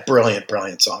 But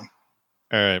brilliant song.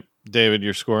 All right, David,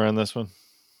 your score on this one?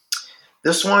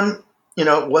 This one,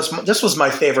 this was my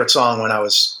favorite song when I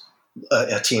was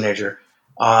a teenager.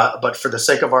 But for the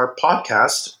sake of our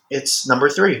podcast, it's number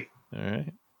 3. All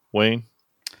right, Wayne.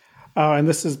 Oh, and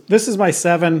this is my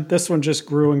 7. This one just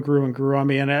grew and grew and grew on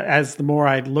me. And as the more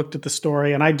I looked at the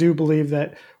story, and I do believe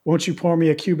that "Won't You Pour Me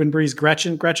a Cuban Breeze,"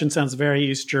 Gretchen sounds very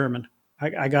East German.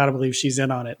 I gotta believe she's in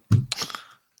on it.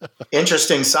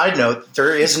 Interesting side note: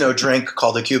 there is no drink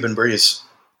called a Cuban Breeze.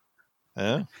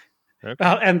 Yeah. Okay.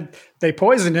 And they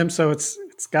poisoned him, so it's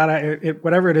gotta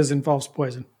whatever it is involves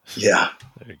poison. Yeah.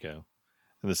 There you go.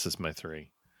 And this is my 3.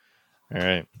 All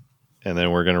right, and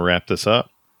then we're gonna wrap this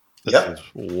up. This is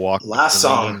Walk Last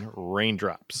song.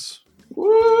 Raindrops.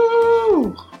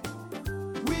 Woo!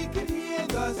 We can hear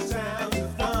the sound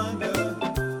of thunder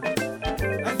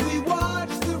as we watch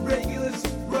the regulars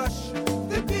rush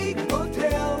the big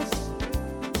hotels.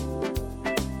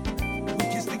 We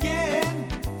kissed again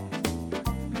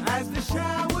as the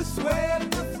shower swept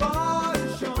the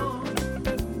Florida shore.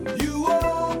 You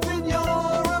open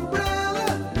your umbrella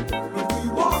and we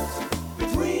walked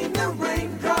between the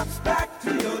raindrops back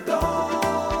to your door.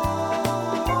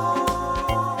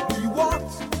 We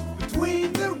walked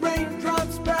between the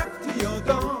raindrops back to your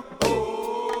door.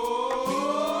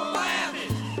 Oh, Miami.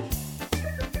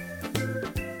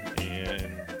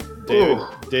 And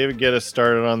David, get us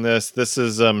started on this. This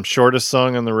is shortest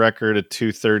song on the record at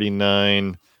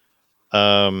 2:39.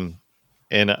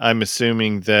 And I'm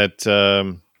assuming that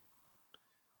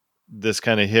this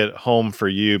kind of hit home for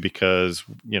you because,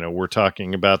 we're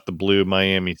talking about the blue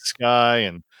Miami sky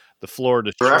and the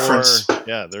Florida shore. Reference.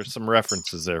 Yeah, there's some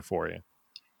references there for you.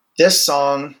 This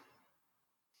song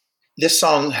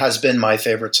has been my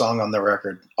favorite song on the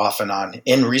record, off and on,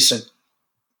 in recent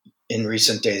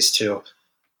days too.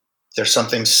 There's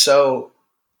something so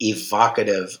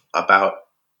evocative about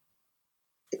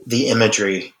the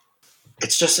imagery.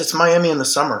 It's Miami in the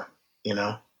summer,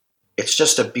 It's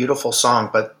just a beautiful song,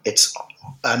 but it's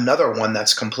another one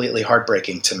that's completely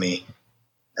heartbreaking to me.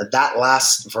 And that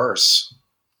last verse,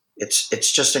 it's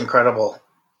just incredible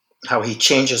how he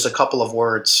changes a couple of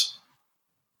words,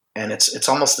 and it's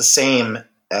almost the same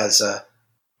as the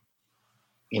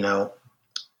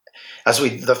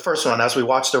first one. As we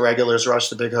watched the regulars rush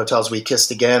the big hotels, we kissed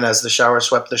again as the shower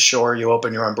swept the shore. You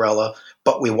open your umbrella,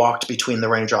 but we walked between the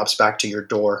raindrops back to your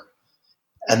door.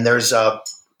 And there's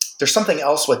something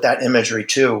else with that imagery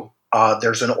too.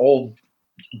 There's an old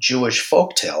Jewish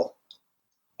folktale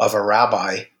of a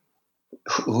rabbi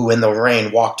who in the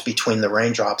rain walked between the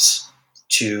raindrops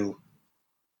to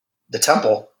the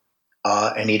temple,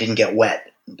 and he didn't get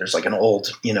wet. There's like an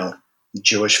old,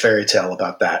 Jewish fairy tale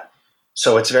about that.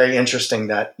 So it's very interesting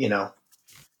that,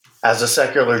 as a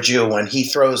secular Jew, when he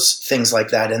throws things like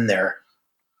that in there,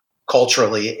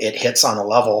 culturally, it hits on a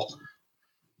level,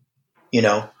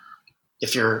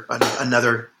 if you're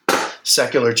another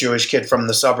secular Jewish kid from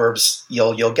the suburbs,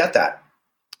 you'll get that.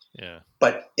 Yeah.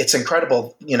 But it's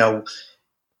incredible,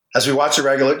 as we watch the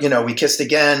regular, we kissed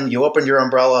again, you opened your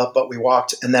umbrella, but we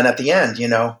walked. And then at the end,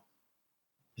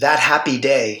 that happy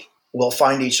day, we'll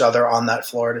find each other on that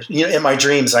Florida. In my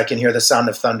dreams, I can hear the sound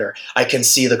of thunder. I can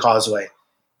see the causeway.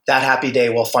 That happy day,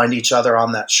 we'll find each other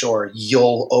on that shore.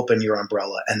 You'll open your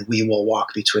umbrella and we will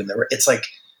walk between the, it's like,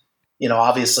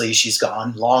 obviously she's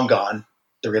gone, long gone.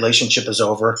 The relationship is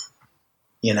over.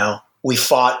 We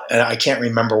fought and I can't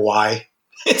remember why.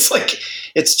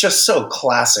 It's just so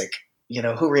classic.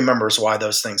 Who remembers why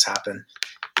those things happen?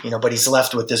 But he's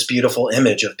left with this beautiful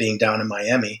image of being down in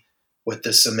Miami with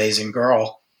this amazing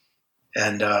girl.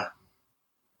 And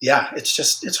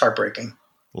it's heartbreaking.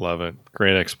 Love it.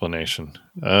 Great explanation.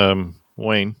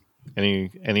 Wayne,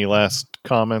 any last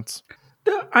comments?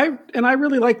 I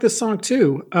really like this song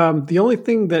too. The only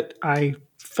thing that I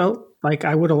felt like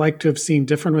I would have liked to have seen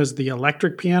different was the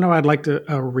electric piano. I'd like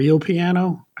a real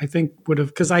piano. I think would have,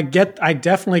 because I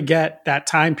definitely get that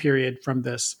time period from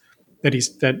this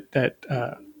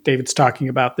that David's talking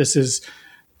about. This is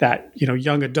that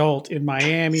young adult in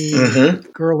Miami,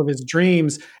 girl of his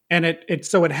dreams, and it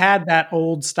had that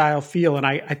old style feel. And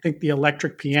I think the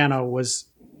electric piano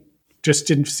just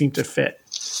didn't seem to fit.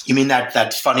 You mean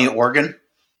that funny organ?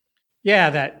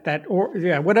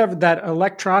 whatever that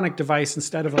electronic device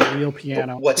instead of a real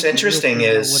piano. What's interesting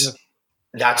is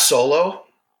that solo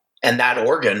and that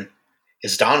organ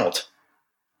is Donald.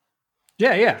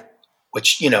 Yeah.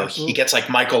 Which, he gets like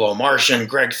Michael O'Martian,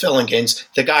 Greg Phillinganes.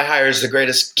 The guy hires the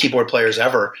greatest keyboard players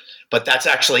ever, but that's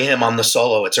actually him on the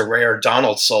solo. It's a rare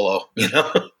Donald solo,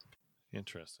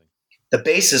 Interesting. The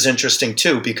bass is interesting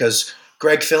too, because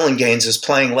Greg Phillinganes is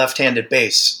playing left-handed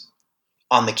bass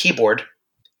on the keyboard,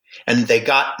 and they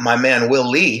got my man Will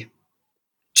Lee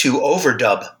to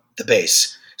overdub the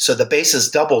bass. So the bass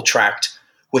is double tracked,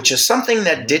 which is something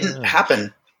that didn't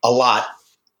happen a lot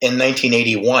in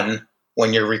 1981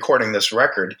 when you're recording this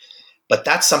record, but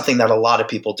that's something that a lot of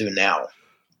people do now.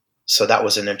 So that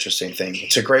was an interesting thing.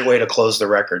 It's a great way to close the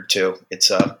record too. It's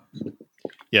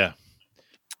yeah,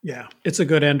 it's a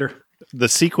good ender. The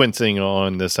sequencing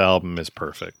on this album is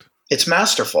perfect. It's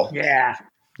masterful. Yeah,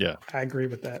 I agree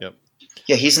with that. Yep.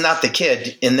 Yeah, he's not the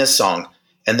kid in this song,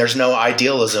 and there's no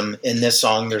idealism in this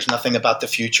song. There's nothing about the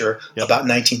future, about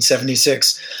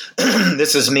 1976.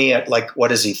 This is me at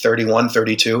 31,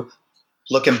 32,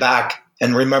 looking back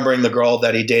and remembering the girl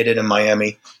that he dated in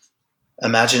Miami,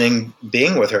 imagining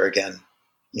being with her again,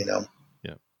 Yeah.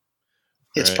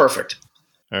 It's perfect.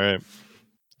 All right.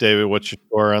 David, what's your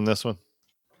score on this one?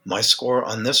 My score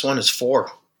on this one is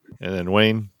 4. And then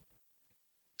Wayne?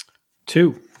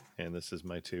 2. And this is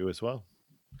my 2 as well.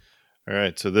 All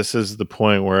right. So this is the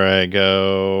point where I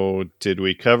go, did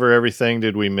we cover everything?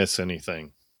 Did we miss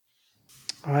anything?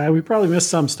 We probably missed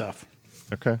some stuff.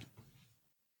 Okay.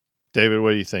 David,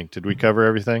 what do you think? Did we cover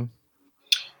everything?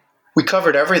 We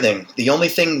covered everything. The only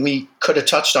thing we could have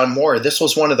touched on more, this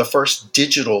was one of the first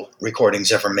digital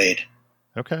recordings ever made.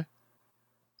 Okay.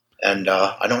 And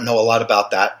I don't know a lot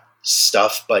about that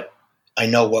stuff, but I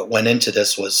know what went into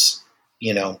this was,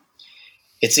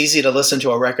 it's easy to listen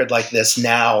to a record like this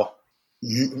now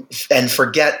and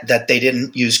forget that they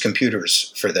didn't use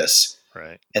computers for this.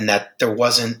 Right. And that there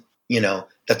wasn't,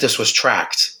 that this was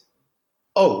tracked.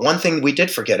 Oh, one thing we did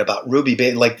forget about Ruby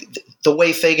Bay, the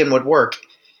way Fagen would work,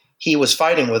 he was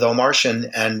fighting with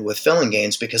O'Martian and with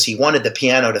Phillinganes because he wanted the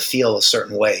piano to feel a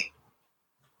certain way.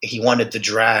 He wanted the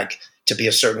drag to be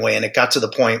a certain way. And it got to the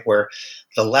point where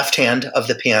the left hand of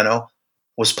the piano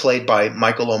was played by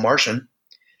Michael O'Martian.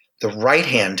 The right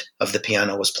hand of the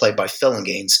piano was played by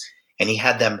Phillinganes. And he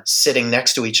had them sitting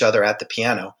next to each other at the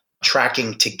piano,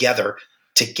 tracking together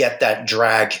to get that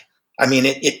drag. I mean,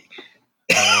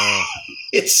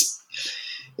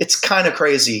 it's kind of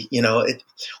crazy.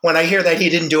 When I hear that he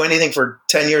didn't do anything for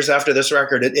 10 years after this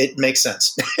record, it makes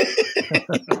sense.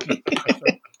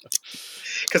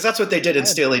 Because that's what they did in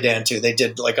Steely Dan too. They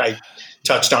did, like I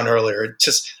touched on earlier.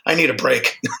 I need a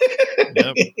break.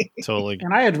 Yep, totally.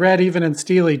 And I had read even in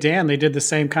Steely Dan, they did the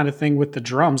same kind of thing with the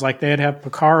drums. Like they'd have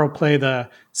Porcaro play the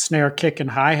snare, kick, and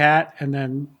hi-hat, and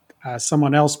then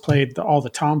someone else played all the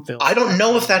tom fills. I don't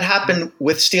know if that happened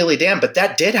with Steely Dan, but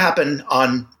that did happen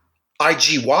on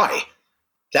IGY.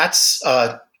 That's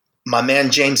my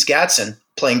man James Gadson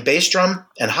playing bass drum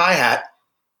and hi-hat,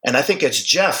 and I think it's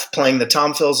Jeff playing the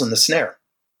tom fills and the snare.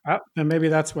 And maybe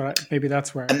that's where.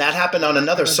 And that happened on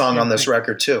another song on this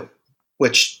record too,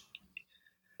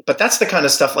 but that's the kind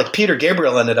of stuff like Peter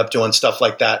Gabriel ended up doing stuff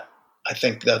like that. I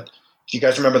think that you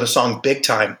guys remember the song Big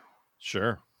Time.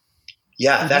 Sure.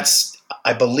 Yeah.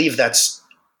 I believe that's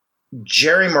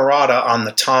Jerry Marotta on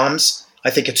the toms.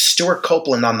 I think it's Stuart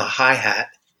Copeland on the hi-hat.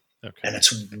 Okay. And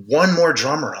it's one more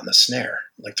drummer on the snare.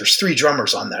 Like there's 3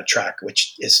 drummers on that track,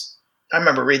 which is, I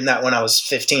remember reading that when I was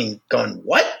 15 going,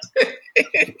 what?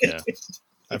 Yeah.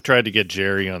 I've tried to get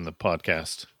Jerry on the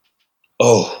podcast.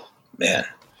 Oh, man.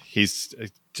 He's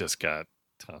just got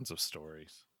tons of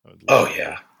stories.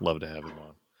 Love to have him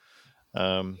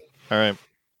on. All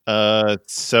right.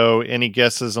 So any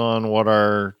guesses on what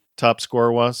our top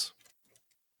score was?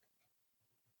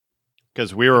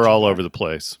 Because we were all over the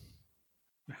place.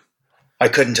 I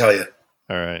couldn't tell you.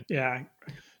 All right. Yeah.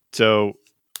 So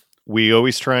we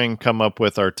always try and come up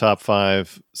with our top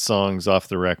 5 songs off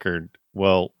the record.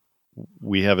 Well,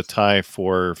 we have a tie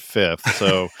for 5th.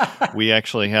 So we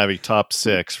actually have a top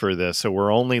 6 for this. So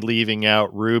we're only leaving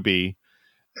out Ruby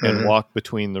and Walk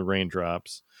Between the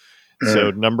Raindrops.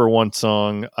 So number 1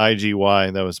 song,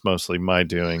 IGY, that was mostly my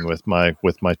doing with my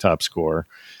top score.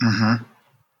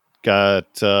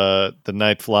 Got The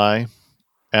Night Fly,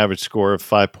 average score of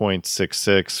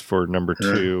 5.66 for number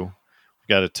 2. We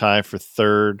got a tie for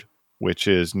 3rd, which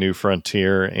is New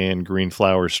Frontier and Green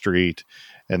Flower Street.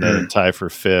 And then a tie for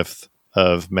 5th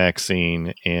of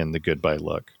Maxine and The Goodbye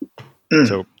Look.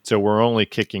 So we're only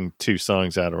kicking 2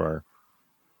 songs out of our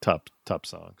top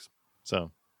songs.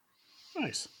 So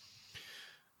nice.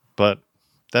 But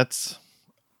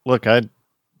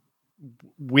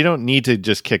we don't need to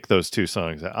just kick those 2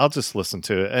 songs out. I'll just listen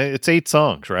to it. It's 8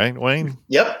 songs, right, Wayne?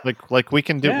 Yep. Like we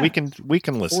can do. Yeah. We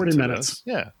can listen 40 to minutes. This.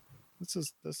 Yeah, this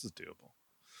is doable.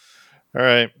 All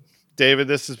right, David,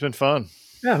 this has been fun.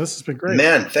 Yeah, this has been great.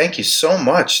 Man, thank you so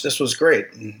much. This was great.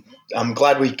 I'm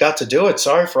glad we got to do it.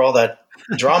 Sorry for all that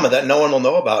drama that no one will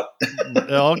know about.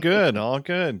 All good.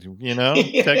 You know,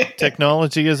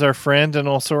 technology is our friend and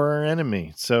also our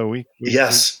enemy. So it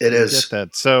is. Get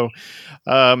that. So,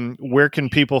 where can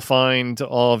people find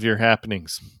all of your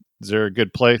happenings? Is there a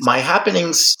good place? My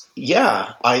happenings,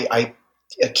 yeah. I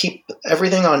keep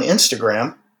everything on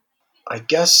Instagram. I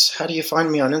guess, how do you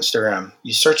find me on Instagram?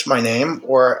 You search my name,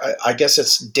 or I guess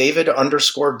it's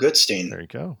David_Goodstein. There you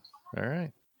go. All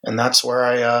right. And that's where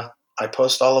I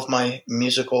post all of my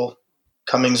musical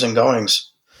comings and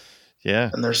goings. Yeah.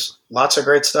 And there's lots of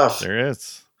great stuff. There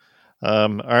is. All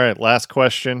right. Last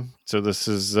question. So this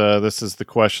is the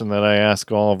question that I ask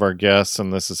all of our guests,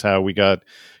 and this is how we got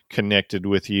connected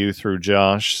with you through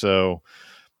Josh. So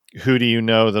who do you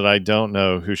know that I don't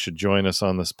know who should join us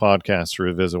on this podcast to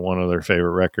revisit one of their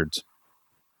favorite records?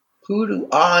 Who do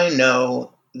I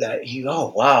know that you...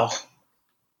 Oh, wow.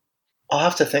 I'll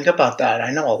have to think about that.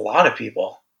 I know a lot of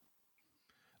people.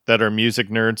 That are music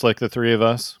nerds like the 3 of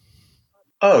us?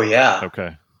 Oh, yeah.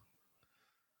 Okay.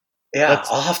 Yeah,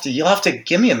 you'll have to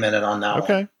give me a minute on that one.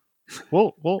 Okay.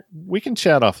 Well, we can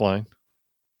chat offline.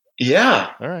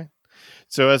 Yeah. All right.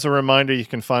 So as a reminder, you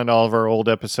can find all of our old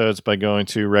episodes by going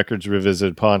to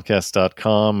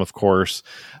recordsrevisitedpodcast.com. Of course,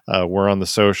 we're on the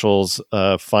socials.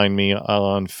 Find me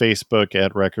on Facebook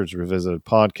at Records Revisited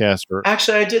Podcast.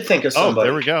 Actually, I did think of somebody. Oh,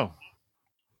 there we go.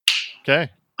 Okay.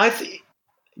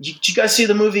 Did you guys see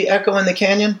the movie Echo in the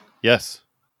Canyon? Yes.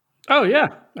 Oh, yeah,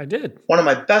 I did. One of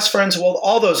my best friends. Well,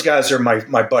 all those guys are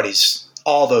my buddies.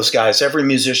 All those guys, every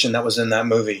musician that was in that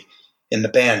movie, in the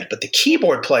band. But the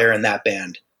keyboard player in that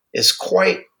band is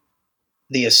quite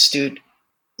the astute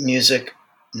music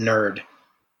nerd,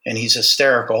 and he's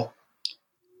hysterical.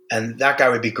 And that guy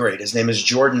would be great. His name is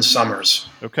Jordan Summers.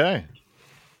 Okay.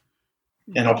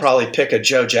 And I'll probably pick a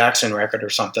Joe Jackson record or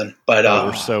something. But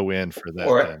we're so in for that.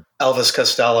 Or then. Elvis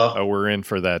Costello. Oh, we're in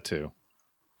for that too.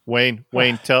 Wayne,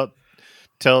 tell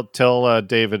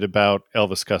David about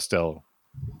Elvis Costello.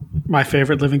 My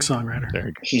favorite living songwriter. There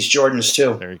you go. He's Jordan's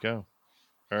too. There you go.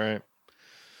 All right.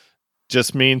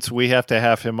 Just means we have to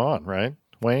have him on, right,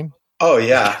 Wayne? Oh,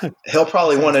 yeah. He'll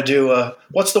probably want to do,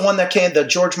 what's the one that came, the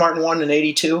George Martin one in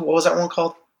 82? What was that one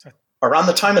called? Around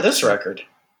the time of this record.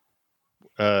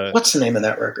 What's the name of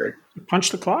that record? Punch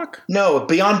the Clock? No,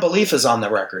 Beyond Belief is on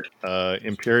the record.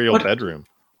 Imperial Bedroom.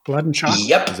 Blood and Chocolate?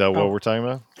 Yep. Is that what we're talking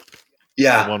about?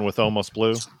 Yeah. The one with Almost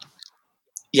Blue?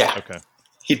 Yeah. Okay.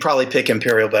 He'd probably pick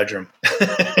Imperial Bedroom.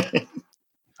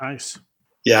 Nice.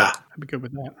 Yeah. I'd be good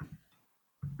with that.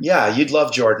 Yeah, you'd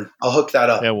love Jordan. I'll hook that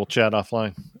up. Yeah, we'll chat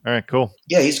offline. All right, cool.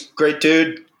 Yeah, he's a great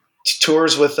dude.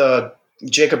 Tours with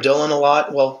Jacob Dylan a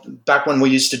lot. Well, back when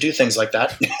we used to do things like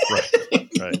that.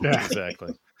 Right. Yeah.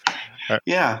 Exactly. Right.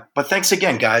 Yeah, but thanks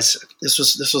again, guys. This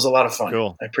was a lot of fun.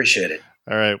 Cool. I appreciate it.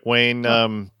 All right, Wayne.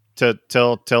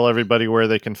 Tell everybody where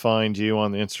they can find you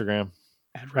on the Instagram.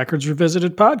 At Records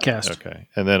Revisited Podcast. Okay,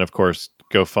 and then of course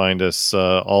go find us.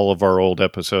 All of our old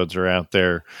episodes are out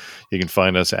there. You can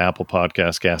find us Apple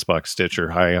Podcasts, Castbox, Stitcher,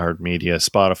 iHeartMedia,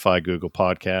 Spotify, Google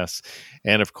Podcasts,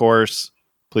 and of course,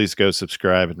 please go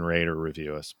subscribe and rate or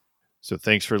review us. So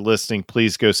thanks for listening.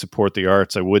 Please go support the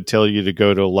arts. I would tell you to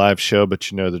go to a live show,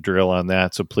 but you know the drill on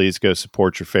that. So please go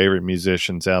support your favorite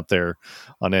musicians out there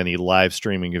on any live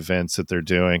streaming events that they're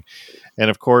doing. And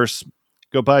of course,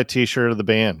 go buy a t-shirt of the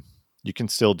band. You can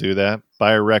still do that.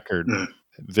 Buy a record.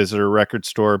 Visit a record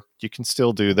store. You can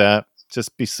still do that.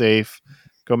 Just be safe.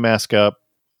 Go mask up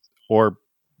or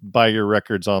buy your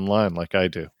records online like I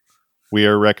do. We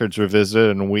are Records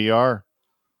Revisited, and we are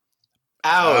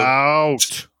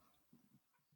out.